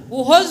earth.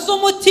 Uhoza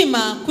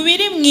umutima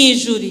kubiri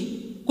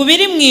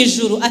mu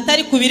ijuru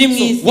atari kubiri mu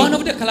So, isi. one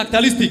of the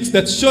characteristics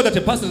that show that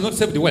a person is not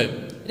saved well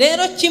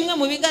rero kimwe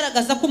mu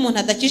bigaragaza ko umuntu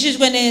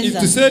adakijijwe is neza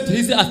to set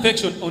his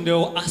affection on the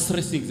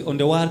earthly things, on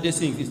the worldly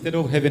things, instead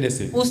of heavenly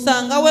things.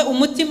 usanga we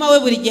umutima we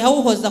buri gihe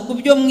awuhoza ku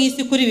byo mu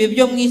isi kuri ibi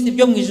byo mu isi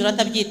byo mu ijuru How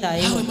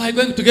atabyitayeho. am I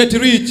going to get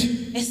rich?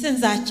 Ese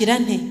nzakira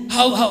nte?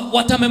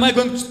 What time am I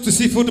going to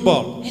see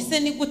football? Ese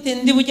ni gute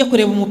ndi bujye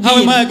kureba How am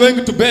umupira? I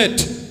going to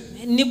bet?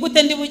 Ni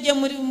gute ndi bujye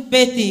muri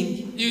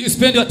betting? You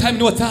spend your time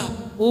in WhatsApp.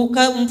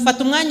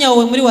 Ukamfata umwanya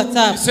wawe muri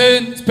WhatsApp.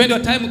 Spend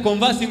your time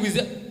conversing with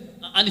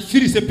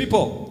unfurious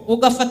people.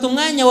 Ugafata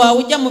umwanya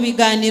wawe ujya mu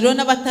biganiro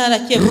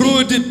n'abatarakebwe.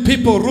 Rude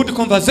people, rude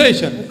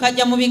conversation.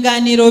 Ukajya mu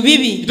biganiro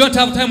bibi. You don't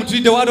have time to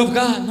read the word of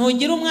God.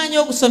 Ntugira umwanya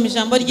wo gusoma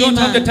ijambo You don't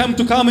have the ry'Imana. time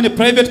to come in a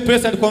private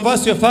place and converse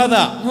with your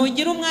father.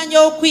 Ntugira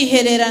umwanya wo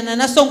kwihererana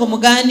na so ngo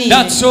muganire.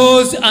 That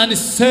shows an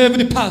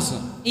unsaved person.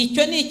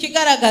 Icyo ni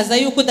ikigaragaza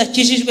yuko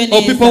udakijijwe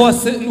Or people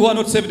neza. who are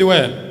not saved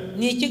well.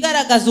 Ni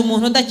ikigaragaza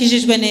umuntu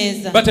udakijijwe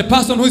neza. But a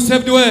person who is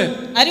saved well,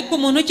 Ariko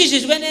umuntu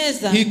ukijijwe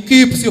neza he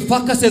keeps your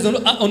focuses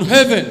on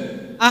heaven.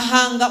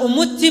 ahanga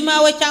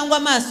umutima we cyangwa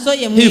amaso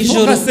ye mu He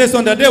ijuru. focuses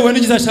on the day when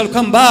Jesus shall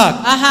come back.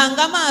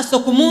 Ahanga amaso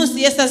ku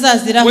munsi Yesu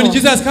azaziraho. When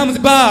Jesus comes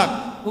back,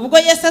 Ubwo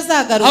Yesu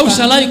azagaruka.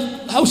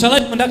 how shall I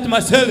conduct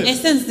myself?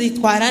 Ese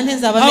nzitwara nte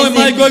nzaba How am I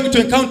meze nte? going to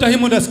encounter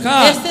him on the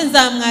sky? Ese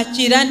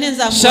nzamwakira nte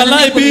Shall nzamubona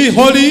I nte ku be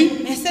bicu? holy?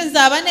 Ese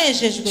nzaba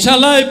nejejwe?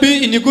 Shall I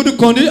be in a good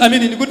condition? I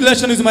mean, in good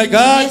relation with my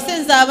God? Ese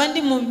nzaba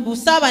ndi mu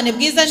busabane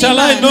bwiza Shall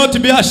I n'Imana?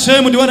 not be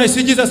ashamed when I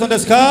see Jesus on the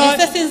sky?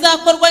 Ese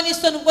sinzakorwa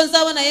n'isoni ubwo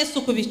nzabona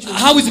Yesu ku bicu?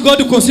 How is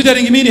God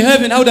considering me in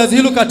heaven? How does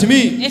He look at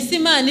me? Ese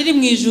Imana iri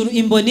mu ijuru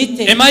imbona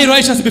ite? Am I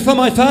righteous before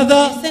my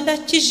Father? Ese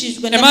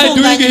ndakijijwe Am I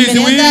ndatunganye doing His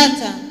imbere ya will?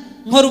 data?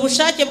 Nkora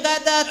ubushake bwa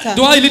data?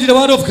 Do I read the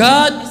word of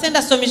God? Ese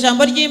ndasoma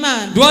ijambo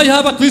ry'Imana? Do I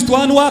have at least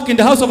one work in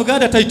the house of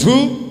God that I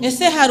do?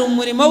 Ese hari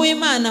umurimo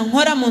w'Imana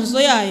nkora mu nzu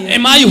yayo?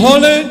 Am I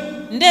holy?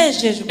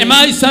 Ndejejwe? Am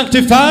I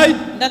sanctified?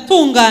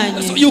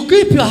 Ndatunganye? So you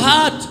keep your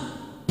heart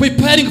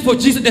preparing for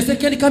Jesus, the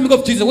second coming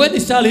of Jesus. When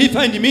shall He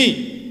find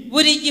me?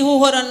 Buri gihe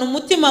uhorana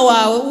umutima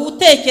wawe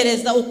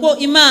utekereza uko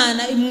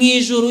Imana mu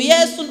ijuru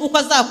Yesu uko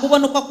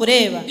azakubona uko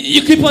akureba.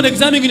 You keep on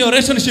examining your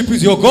relationship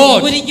with your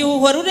God. Buri gihe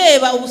uhora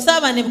ureba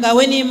ubusabane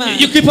bwawe n'Imana.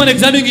 You keep on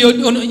examining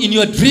in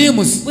your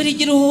dreams. Buri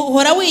gihe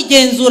uhora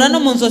wigenzura no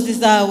mu nzozi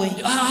zawe.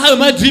 How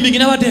am I dreaming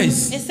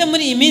nowadays? Ese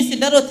muri iyi minsi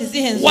ndarota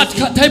izihe What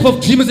nzozi? type of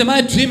dreams am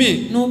I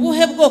dreaming? Ni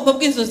ubuhe bwoko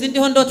bw'inzozi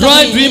ndiho ndota? Do I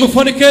muri iyi dream minsi?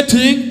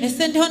 fornicating?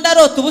 Ese ndiho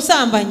ndarota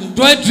ubusambanyi?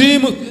 Do I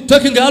dream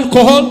taking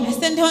alcohol?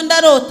 Ese ndiho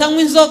ndarota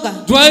nywa inzoga?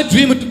 Do I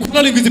dream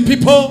quarreling with the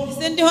people?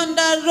 Ese ndiho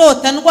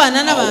ndarota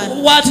ndwana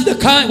n'abantu?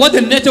 What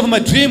the nature of my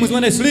dreams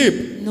when I sleep?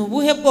 Ni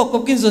ubuhe bwoko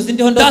bw'inzozi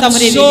ndiho ndota That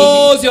muri ibi bihe?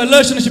 shows your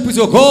relationship with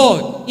your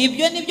God.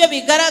 Ibyo nibyo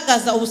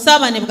bigaragaza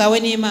ubusabane bwawe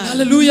n'Imana.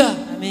 Hallelujah.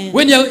 Amen.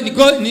 When you are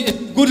in a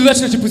good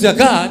relationship with your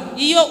God,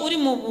 Iyo uri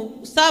mu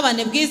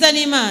busabane bwiza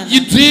n'Imana, you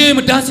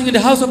dream dancing in the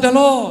house of the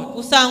Lord.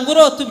 usanga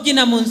urota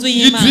ubyina mu nzu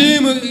You y'Imana.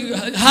 dream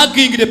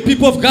hugging the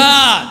people of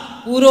God.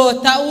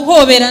 Urota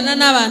uhoberana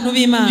n'abantu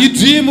b'Imana. You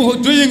dream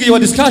doing your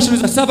discussion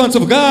with the servants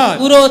of God.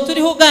 Urota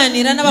uriho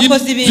uganira You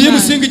n'abakozi dream b'Imana.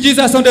 seeing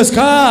Jesus on the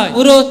sky.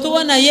 Urota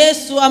ubona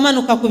Yesu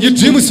amanuka ku You bicu.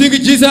 dream seeing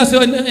Jesus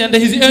and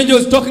His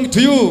angels talking to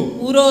you.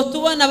 Urota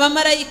ubona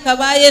abamarayika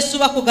ba Yesu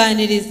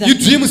bakuganiriza. You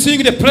dream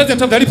seeing the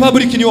President of the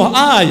Republic in your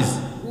eyes.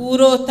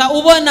 Urota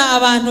ubona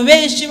abantu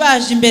benshi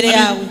baje imbere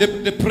yawe.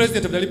 The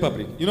President of the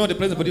Republic. You know the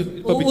President of the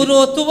Republic.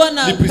 Urota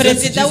ubona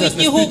represents perezida Jesus in a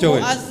spiritual w'igihugu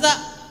way.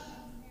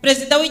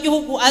 perezida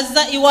w'igihugu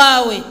aza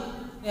iwawe.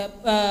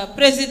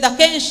 Perezida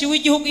kenshi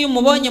w'igihugu iyo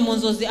umubonye mu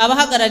nzozi aba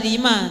ahagarariye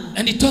Imana.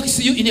 And he talks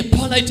to you in a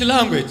polite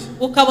language.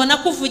 Ukabona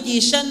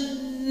kuvugisha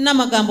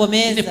n'amagambo In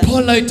meza. a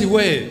polite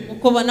way.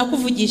 Ukabona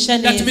kuvugisha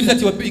That means neza.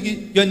 that you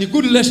are in a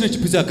good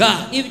relationship with your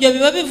God. Ibyo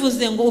biba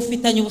bivuze ngo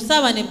ufitanye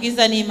ubusabane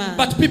bwiza n'Imana.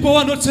 But people who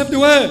are not saved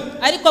well,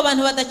 Ariko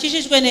abantu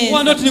badakijijwe who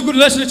are neza, not in a good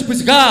relationship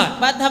with God,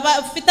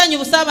 bafitanye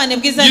ubusabane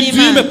bwiza you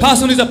dream a n'Imana,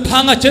 person is a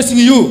panga chasing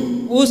you,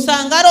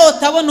 usanga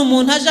arota abona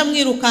umuntu aje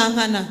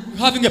amwirukankana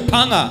having a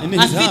panga in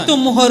his afite hand.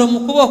 umuhoro mu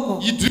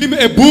kuboko. You dream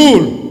a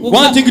bull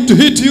wanting to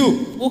hit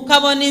you.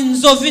 Ukabona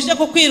inzovu ije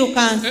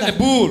kukwirukansa, A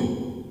bull.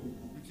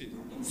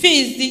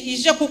 fizi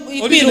ije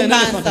Original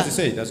elephant, as kukwirukansa. you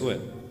said as well.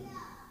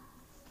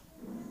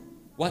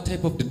 What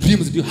type of the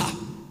dreams do you have?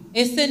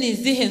 Ese ni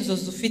izihe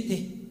nzozi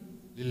ufite?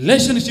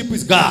 Relationship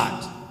with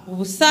God.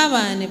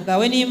 Ubusabane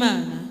bwawe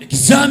n'Imana.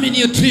 Examine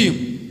your dream.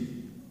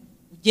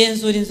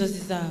 Genzura inzozi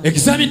zawe.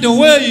 Examine the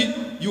way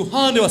you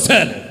handle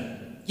yourself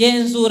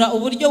Genzura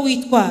uburyo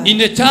witwara. in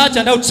the church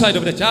and outside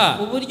of the church.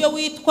 Uburyo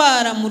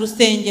witwara mu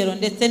rusengero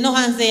ndetse no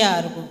hanze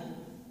yarwo.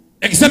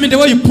 Examine the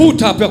way you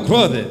put up your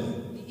clothes.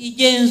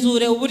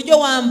 Igenzure uburyo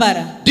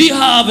wambara. Do you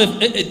have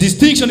a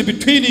distinction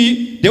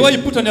between the way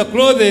you put on your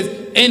clothes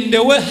and the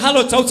way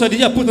harlots outside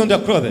here put on their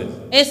clothes?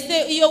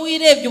 Ese iyo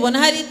wirebye ubona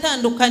hari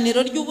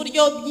itandukaniro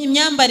ry'uburyo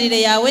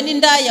imyambarire yawe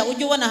n'indaya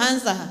ujye ubona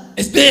hanze aha?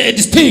 Is there a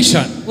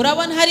distinction?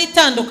 Urabona hari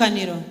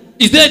itandukaniro?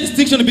 Is there a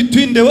distinction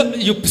between the way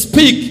you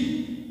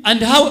speak and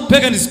how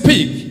pagans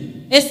speak?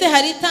 Ese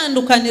hari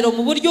itandukaniro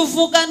mu buryo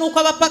uvuga n'uko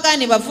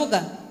abapagani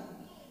bavuga?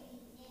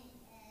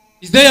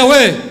 Is there a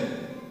way?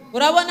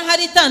 Urabona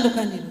hari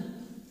itandukaniro?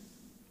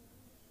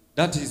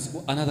 That is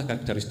another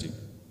characteristic.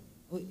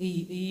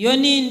 iyo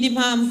ni indi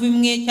mpamvu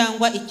imwe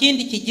cyangwa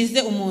ikindi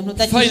kigize umuntu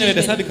Finally, the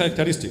udakijijwe. third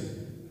characteristic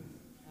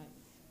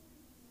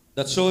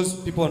that shows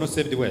people are not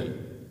saved well.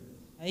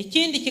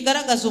 Ikindi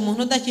kigaragaza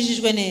umuntu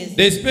udakijijwe neza.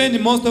 They spend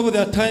most of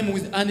their time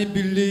with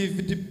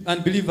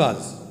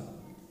unbelievers.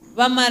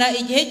 Bamara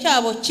igihe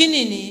cyabo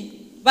kinini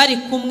bari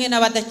kumwe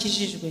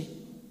n'abadakijijwe.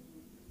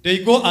 They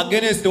go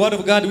against the word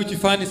of God, which you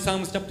find in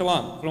Psalms chapter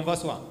 1 from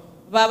verse 1.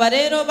 Baba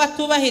rero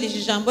batubahirije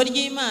ijambo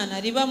ry'Imana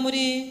riba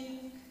muri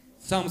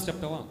Psalms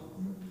chapter 1.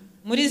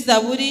 muri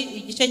Zaburi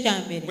igice cya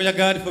mbere. Where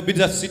God forbids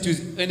us to sit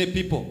with any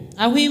people.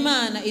 Aho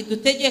Imana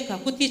idutegeka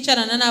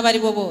kuticarana n'abari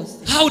bo bose.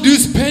 How do you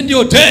spend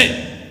your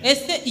day?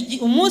 Ese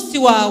umunsi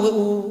wawe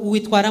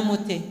witwara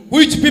mute?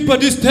 Which people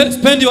do you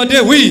spend your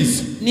day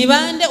with? Ni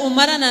bande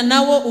umarana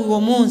nawo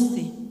uwo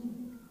munsi?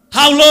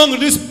 How long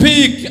do you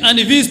speak and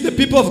visit the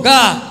people of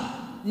God?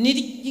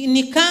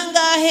 Ni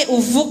kangahe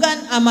uvuga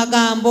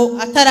amagambo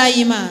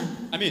atarayimana?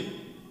 I mean,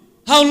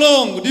 how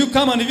long do you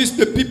come and visit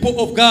the people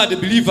of God, the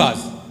believers?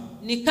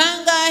 Ni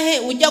kangahe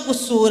ujya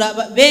gusura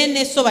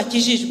bene so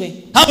bakijijwe?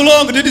 How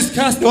long do you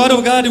discuss the word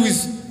of God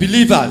with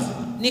believers?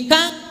 Ni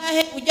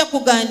kangahe ujya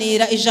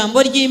kuganira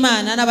ijambo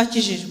ry'Imana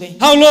n'abakijijwe?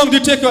 How long do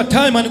you take your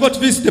time and go to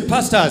visit the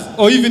pastors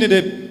or even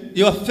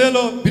your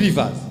fellow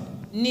believers?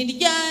 Ni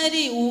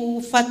ryari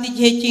ufata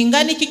igihe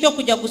kingana iki cyo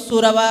kujya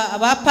gusura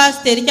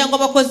abapasiteri cyangwa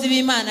abakozi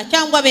b'Imana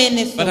cyangwa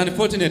bene so? But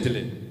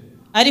unfortunately,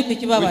 ariko we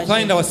ikibabaje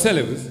find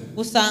ourselves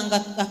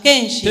usanga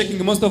akenshi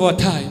taking most of our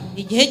time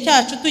igihe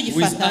cyacu with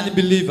tugifata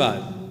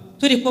unbelievers.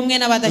 turi kumwe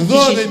Though they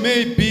n'abadakijijwe.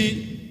 may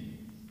be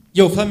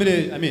your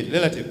family,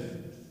 relative.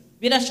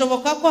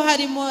 Birashoboka ko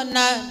harimo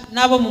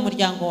n'abo mu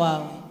muryango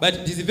wawe. But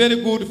it is very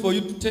good for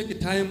you to take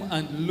time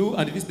and look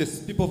and visit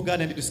the people of God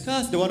and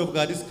discuss the word of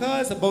God,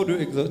 discuss about the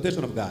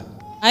exaltation of God.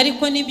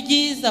 Ariko ni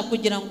byiza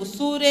kugira ngo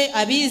usure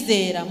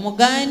abizera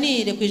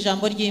muganire ku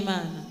ijambo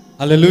ry'Imana.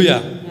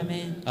 Hallelujah.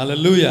 Amen.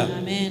 Hallelujah.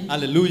 Amen.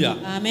 Hallelujah.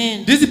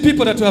 Amen. These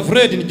people that we have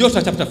read in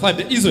Joshua chapter 5,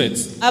 the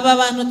Israelites, Aba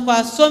bantu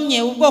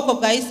twasomye ubwoko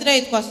bwa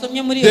Isirayeli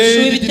twasomye muri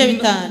Yoshuwa ibice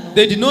bitanu.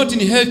 they did not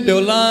inherit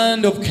the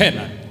land of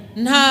Canaan.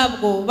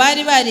 Ntabwo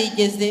bari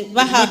barigeze They did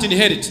not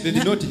inherit. They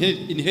did not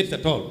inherit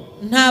at all.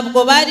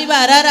 ntabwo bari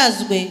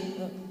bararazwe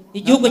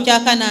igihugu cya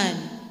Kanani.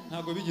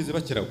 Ntabwo bigeze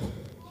bakiraho.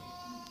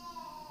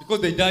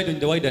 Because they died in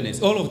the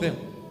wilderness, all of them.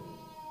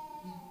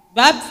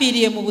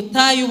 Bapfiriye mu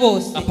butayu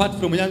bose. Apart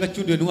from younger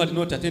children who had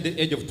not attained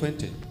the age of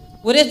 20.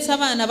 Uretse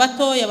abana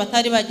batoya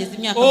batari bageze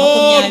imyaka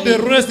All the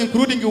 20. rest,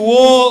 including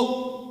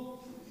war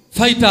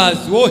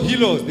fighters, war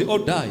heroes, they all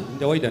died in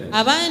the wilderness.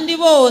 Abandi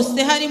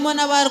bose harimo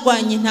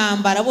n'abarwanya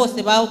intambara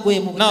bose baguye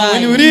mu Now,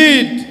 when you butayu.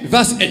 read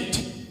verse 8,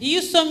 Iyo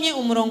usomye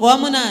umurongo wa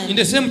in munani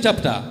the same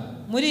chapter,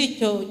 muri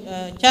icyo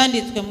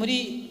cyanditswe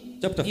muri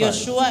Chapter 5.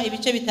 Yoshuwa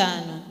ibice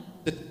bitanu.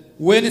 that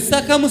when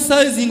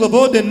circumcising of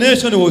all the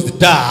nation was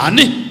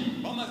done,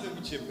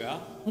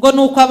 Ngo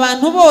nuko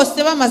abantu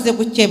bose bamaze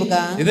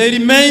gukebwa they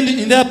remained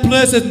in their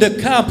places in the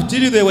camp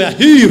till they were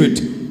healed.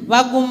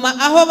 baguma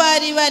aho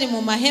bari bari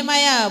mu mahema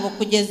yabo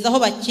kugeza aho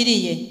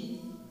bakiriye.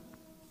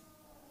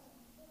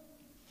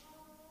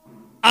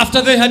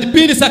 After they had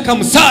been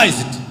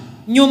circumcised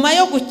Nyuma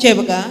yo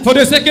gukebwa for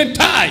the second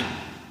time,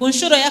 ku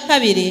nshuro ya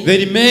kabiri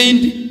they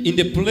remained in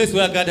the place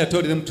where God had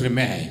told them to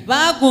remain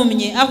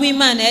bagumye aho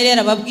Imana yari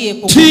yarababwiye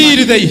till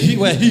kuguma they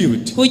were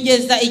healed.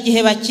 kugeza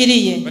igihe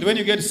bakiriye. But when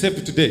you get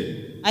saved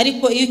today,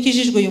 Ariko iyo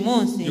ukijijwe uyu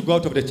munsi you go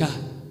out of the church,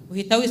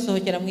 uhita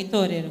wisohokera mu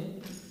itorero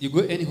you go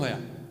anywhere.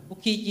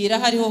 ukigira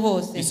aho ariho You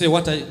hose say,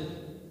 what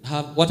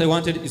I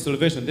wanted is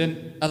salvation,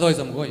 then otherwise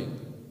I'm going.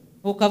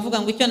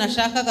 ukavuga ngo icyo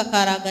nashakaga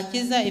kari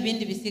agakiza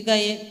ibindi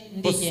bisigaye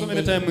Because so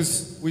many ndigendeye.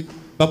 times we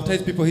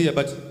baptize people here,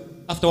 but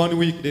after 1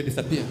 week they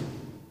disappear.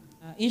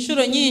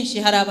 Inshuro nyinshi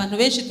hari abantu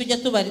benshi tujya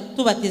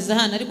tubatiza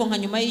hano ariko nka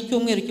nyuma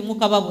y'icyumweru kimwe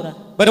ukababura.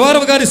 But the word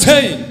of God is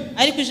saying,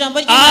 Ariko ijambo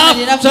ry'Imana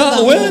riravuga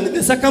after ngo when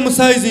the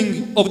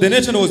circumcising of the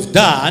nation was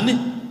done,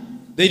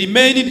 they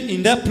remained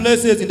in their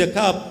places in the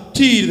camp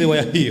till they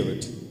were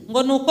healed.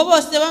 ngo nuko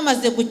bose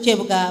bamaze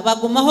gukebwa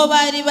baguma aho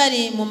bari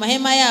bari mu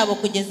mahema yabo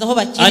kugeza aho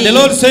And the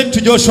Lord bakiriye. said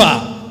to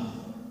Joshua,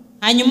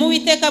 Hanyuma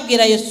Uwiteka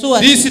abwira Yosuwa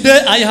ati, this day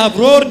I have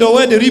rolled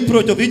away the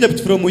reproach of Egypt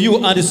from you,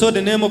 and so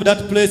the name of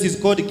that place is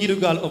called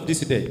Gilgal of this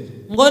day.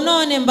 ngo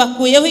none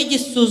mbakuyeho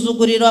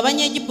igisuzuguriro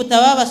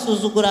abanyegiputa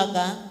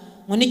babasuzuguraga,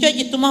 ngo nicyo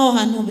gituma aho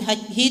hantu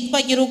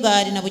hitwa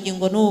Gilgali na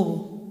bugingo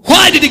n'ubu.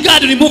 Why did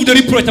God remove the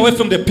reproach away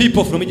from the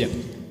people from Egypt?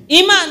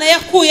 Imana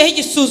yakuyeho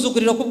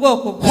igisuzuguriro ku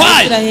bwoko bwa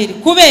Why? Isiraheli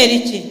kubera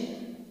iki?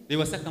 They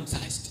were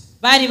circumcised.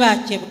 Bari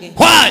bakebwe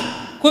Why?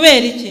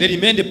 kubera They iki?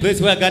 remained the place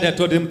where God had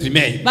told them to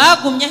remain.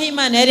 Bagumye aho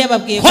Imana yari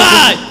yababwiye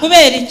Why? kuguma.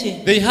 Kubera iki?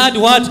 They heard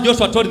what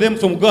Joshua told them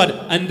from God,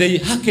 and they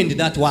hearkened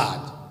that word.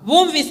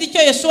 Bumvise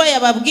icyo Yosuwa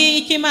yababwiye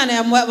icyo Imana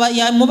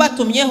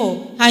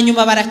yamubatumyeho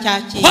hanyuma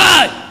baracyakira.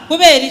 Why?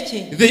 Kubera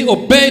iki? They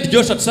obeyed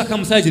Joshua to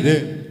circumcise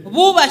them.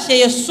 Bubashye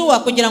Yosuwa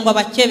kugira ngo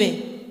abakebe.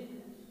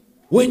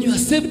 When you are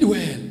saved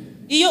well,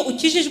 Iyo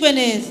ukijijwe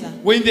neza,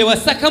 when they were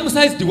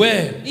circumcised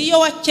well, iyo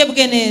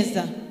wakebwe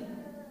neza,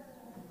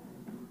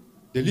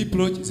 The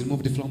reproach is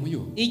removed from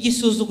you.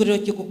 igisuzuguriro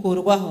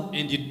kigukurwaho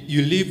And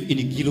you live in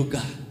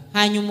Gilgal.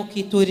 hanyuma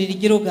ukiturira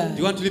Gilgal. Do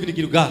you want to live in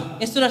Gilgal?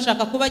 ese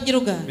urashaka kuba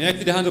Gilgal? May I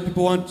see the hand of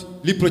people who want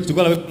reproach to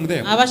go away from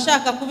them?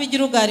 abashaka kuba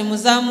Gilgal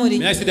muzamuri.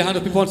 May I see the hand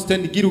of people who want to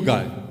stand in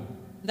Gilgal?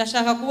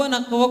 ndashaka kubona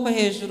akaboko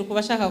hejuru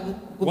kubashaka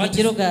kuba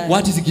Gilgal.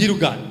 What is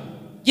Gilgal?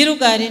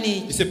 Gilgal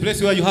ni It's a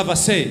place where you have a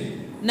say.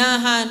 ni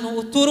ahantu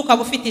utura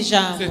ukaba ufite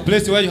ijambo. It's a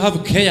place where you have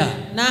care.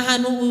 ni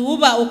ahantu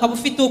uba ukaba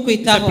ufite It's a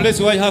ukwitaho. place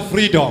where you have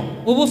freedom.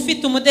 uba ufite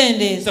It's a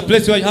umudendezo.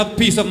 place where you have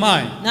peace of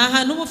mind. ni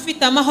ahantu uba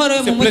ufite amahoro yo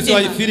It's a mu place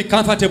where you mutima. feel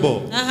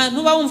comfortable. ni ahantu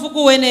uba wumva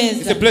uguwe It's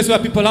a neza. place where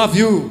people love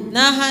you. ni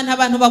ahantu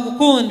abantu It's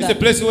bagukunda. a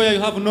place where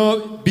you have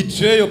no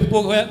betrayal.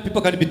 Where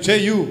people can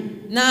betray you.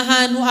 ni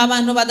ahantu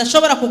abantu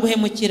badashobora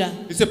kuguhemukira.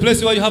 It's a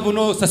place where you have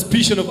no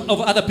suspicion of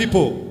other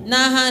people. ni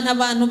ahantu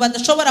abantu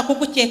badashobora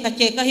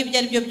kugukekakekaho ibyo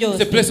ari byo It's a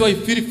byose. place where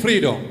you feel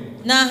freedom.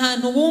 ni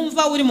ahantu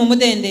wumva uri mu It's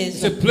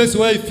mudendezo. a place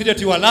where you feel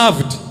that you are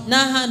loved. ni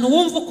ahantu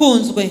wumva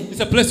ukunzwe. It's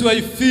a place where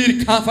you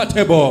feel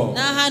comfortable. ni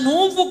ahantu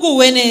wumva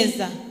uguwe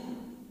neza.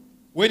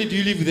 When do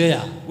you live there?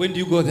 When do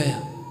you go there?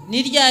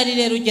 ni ryari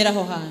rero ugera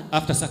aho hantu?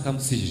 After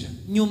circumcision.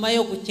 nyuma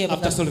yo gukebwa,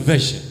 After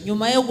salvation.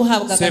 nyuma yo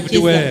guhabwa Saved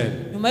agakiza, well.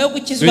 nyuma yo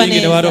gukizwa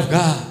Doing the word neza, of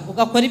God.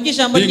 ugakora ibyo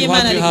ijambo Doing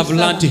ry'Imana what you have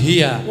rigusaba, learned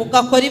here.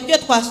 ugakora ibyo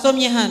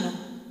twasomye hano.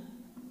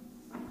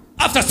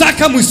 After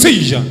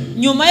circumcision,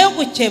 nyuma yo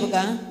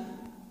gukebwa,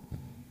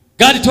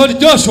 God told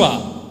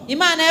Joshua,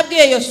 Imana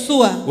yabwiye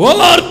Yosuwa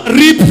 "All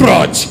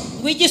reproach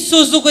ngo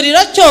igisuzuguriro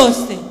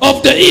cyose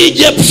of the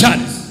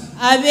Egyptians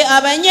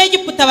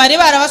abanyegiputa bari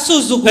that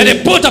barabasuzuguye,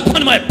 they put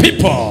upon my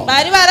people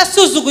bari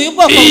barasuzuguye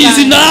ubwoko is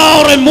bwanjye,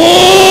 now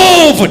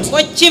removed. ngo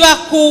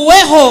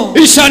kibakuweho,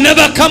 It shall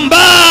never come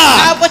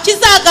back. ntabwo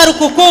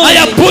kizagaruka I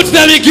have ukundi. put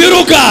them in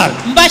Gilgal.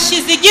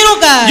 mbashyize i You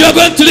Gilgal, are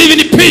going to live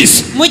in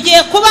peace.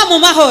 mugiye kuba mu You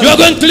mahoro, are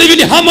going to live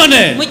in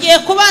harmony. mugiye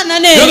kubana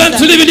You are going neza,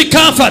 to live in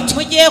comfort.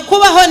 mugiye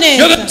kubaho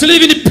You are going neza, to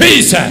live in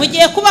peace. You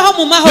mugiye kubaho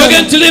mu are mahoro,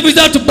 going to live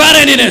without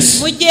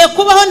barrenness. mugiye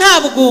kubaho nta You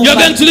are bugumba,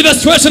 going to live a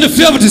situation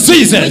free of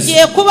diseases.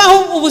 mugiye kubaho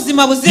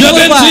ubuzima You buzira are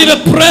going to uburwayi, live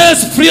a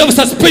place free of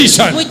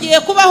suspicion. mugiye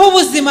kubaho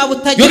ubuzima You are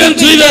butagira going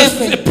to live a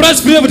urwikekwe,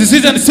 place free of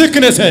disease and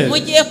sicknesses.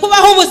 mugiye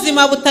kubaho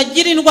ubuzima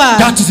butagira indwara.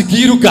 That is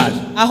Gilgal.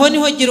 aho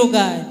niho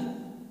Gilgal,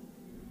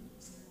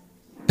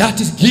 That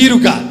is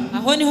Gilgal.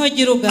 aho niho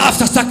Gilgal.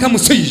 After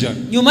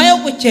circumcision, nyuma yo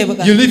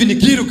gukebwa you live in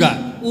Gilgal.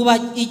 uba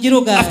i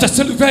Gilgal, After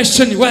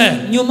salvation, well,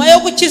 nyuma yo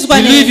gukizwa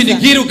you live in neza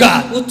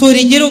Gilgal. utura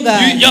i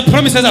Gilgal, Your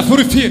promises are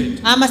fulfilled.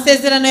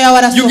 amasezerano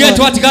yawe You get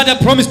arasohora, what God has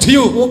promised to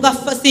you.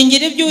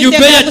 ugasingira ibyo You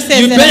Uwiteka bear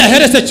yagusezeranye,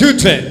 healthy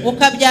children.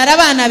 ukabyara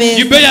abana You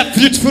beza, bear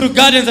fruitful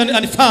gardens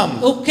and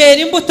farms.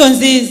 ukera imbuto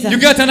nziza, You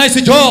get a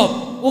nice job.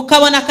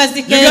 ukabona akazi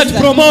You get keza,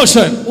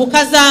 promotion.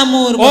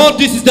 ukazamurwa. All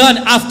this is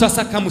done after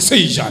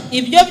circumcision.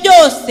 ibyo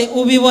byose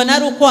ubibona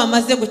ari uko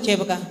wamaze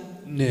gukebwa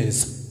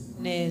Neza.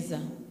 neza.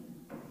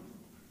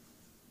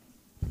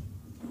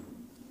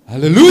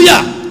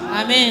 Hallelujah.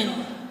 amen.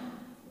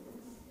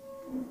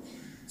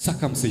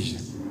 Circumcision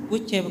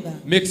gukebwa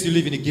makes you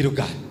live in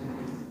Gilgal.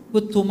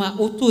 gutuma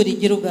utura i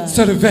Gilgal,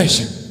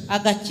 Salvation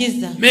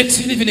agakiza makes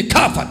you live in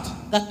comfort.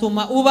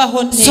 gatuma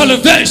ubaho neza,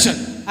 Salvation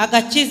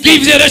agakiza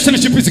gives you a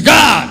relationship with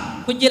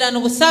God. kugirana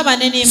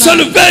ubusabane n'Imana,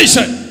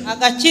 Salvation.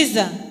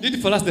 agakiza. Read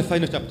for us the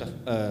final chapter,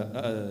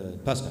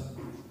 Pastor.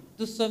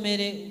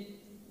 dusomere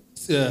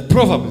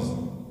Proverbs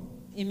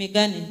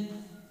imigani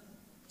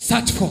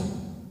 34,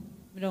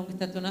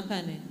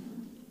 34,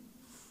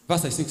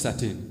 verse I think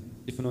 13.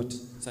 If not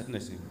 13, I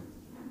think.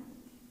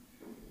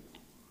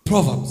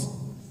 Proverbs.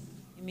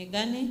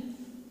 imigani.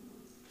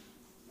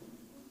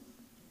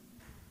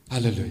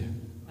 Hallelujah.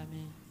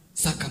 amen.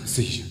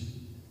 Circumcision.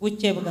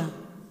 gukebwa,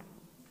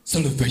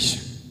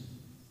 Salvation.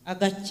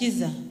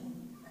 agakiza.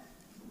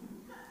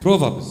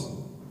 Proverbs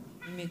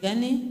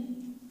imigani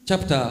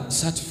chapter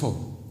 34.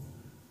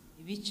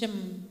 ibice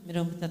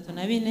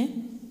 34.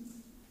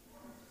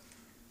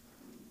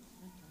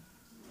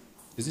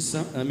 Is this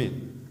Psalm? I mean,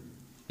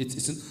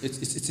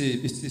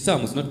 it's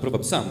Psalms, not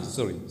Proverbs. Psalms,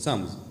 sorry.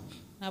 Psalms.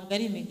 ntabwo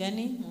ari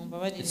imigani,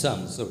 mumbabarire, It's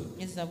Psalms, sorry.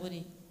 ni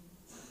Zaburi.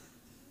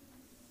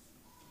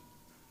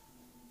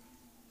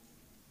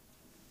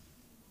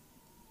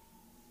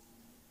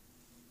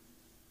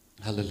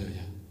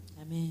 Hallelujah.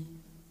 amen.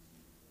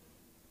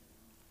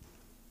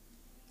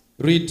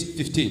 Read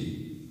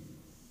 15.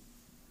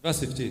 Verse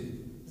 15.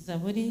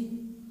 Zaburi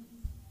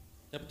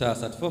Chapter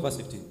 34, verse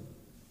 15.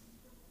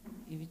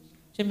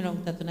 ibice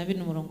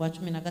 32 umurongo wa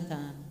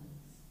 15.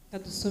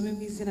 Kadusome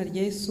mu izina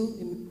rya Yesu.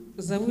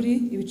 Zaburi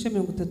ibice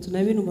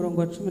 32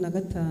 umurongo wa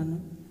 15.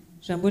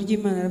 Ijambo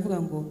ry'Imana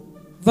riravuga ngo,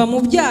 va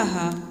mu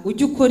byaha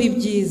ujye ukora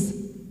ibyiza,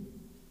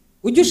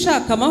 ujye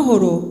ushaka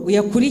amahoro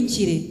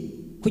uyakurikire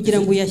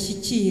kugira ngo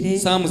uyashyikire.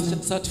 Psalms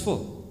 34,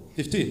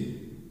 15.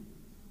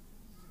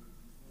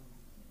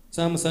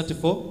 Psalm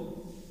 34,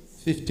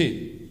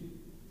 15.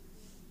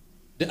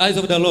 The eyes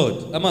of the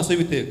Lord. Amaso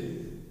y'Uwiteka.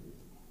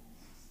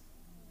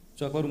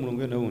 Shaka wari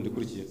umurongo wenda wundi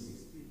kurikiye.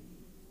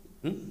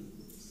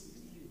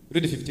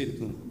 Read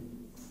 15.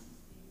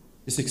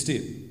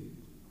 16.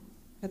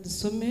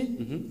 Kadusome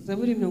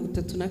Zaburi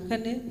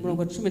 34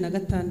 umurongo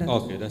 16.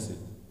 Okay, that's it.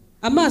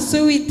 Amaso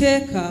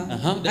y'Uwiteka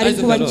ari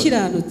ku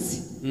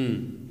bakiranutsi.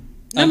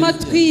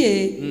 N'amatwi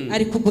ye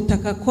ari ku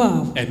gutaka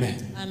kwabo. Amen.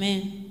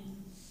 Amen.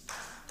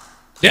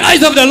 The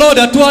eyes of the Lord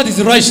are toward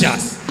his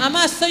righteous.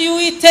 Amaso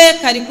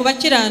y'Uwiteka ari ku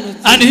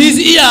bakiranutsi. And his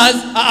ears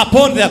are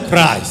upon their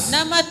cries.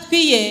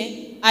 N'amatwi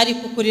ye ari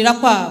ku kurira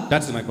kwabo.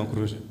 That's my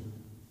conclusion.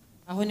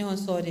 Aho niho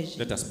nsoreje.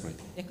 Let us pray.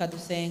 Reka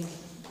dusenge.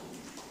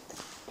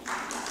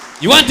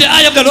 You want the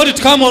eye of the Lord to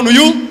come on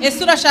you?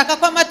 Ese urashaka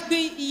ko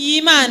amatwi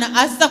y'Imana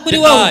aza kuri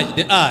The wowe? eye,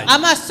 the eye.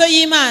 Amaso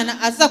y'Imana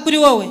aza kuri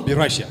wowe. Be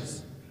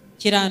righteous.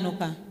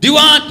 Kiranuka. Do you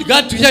want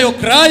God to hear your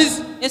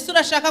cries? Ese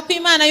urashaka ko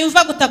Imana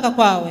yumva gutaka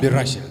kwawe? Be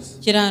righteous.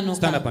 Kiranuka.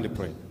 Stand up and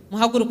pray.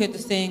 Muhaguruke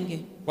dusenge.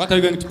 What are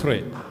you going to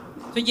pray?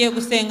 Tugiye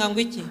gusenga ngo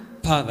iki?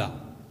 Father,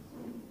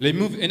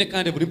 remove any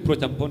kind of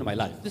reproach upon my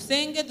life.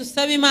 Dusenge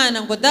dusabe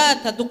Imana ngo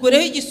data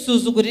dukureho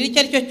igisuzuguriro icyo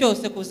aricyo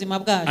cyose ku buzima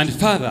bwacu. And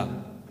Father,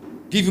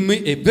 give me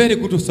a very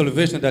good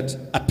salvation that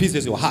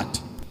appeases your heart.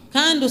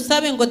 Kandi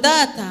usabe ngo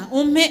data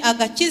umpe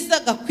agakiza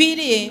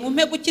gakwiriye,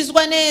 umpe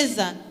gukizwa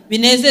neza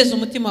binezeza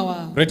umutima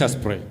wawe. Let us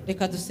pray.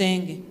 Reka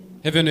dusenge.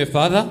 Heavenly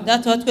Father, in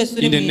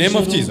the name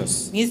of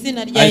Jesus,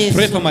 I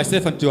pray for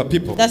myself and to your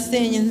people. Father,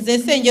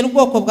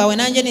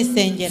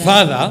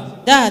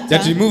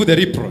 that remove the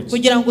reproach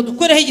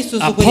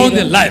upon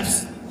their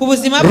lives.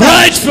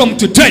 Right from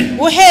today, in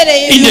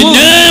the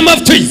name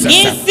of Jesus,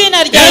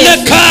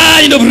 any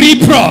kind of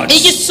reproach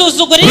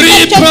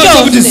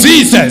of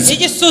diseases,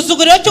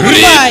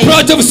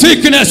 reproach of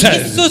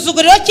sicknesses,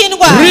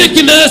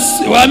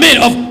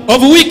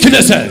 of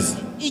weaknesses,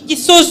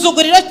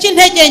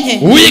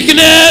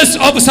 weakness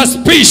of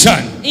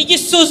suspicion,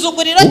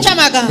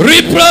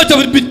 reproach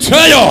of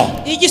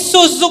betrayal,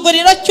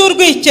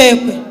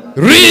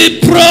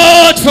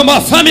 reproach from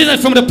our family and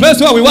from the place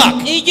where we work.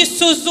 In the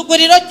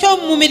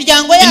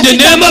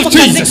name of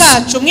Jesus,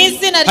 I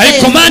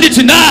command it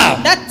now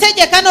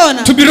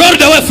to be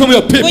rolled away from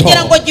your people. In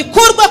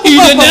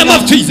the name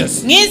of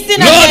Jesus,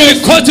 Lord, we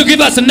call to give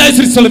us a nice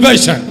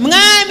salvation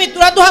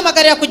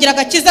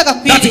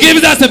that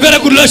gives us a very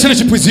good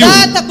relationship with you.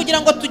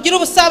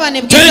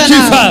 Thank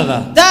you,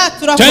 Father.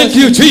 Thank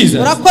you,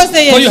 Jesus,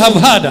 for you have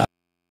heard us.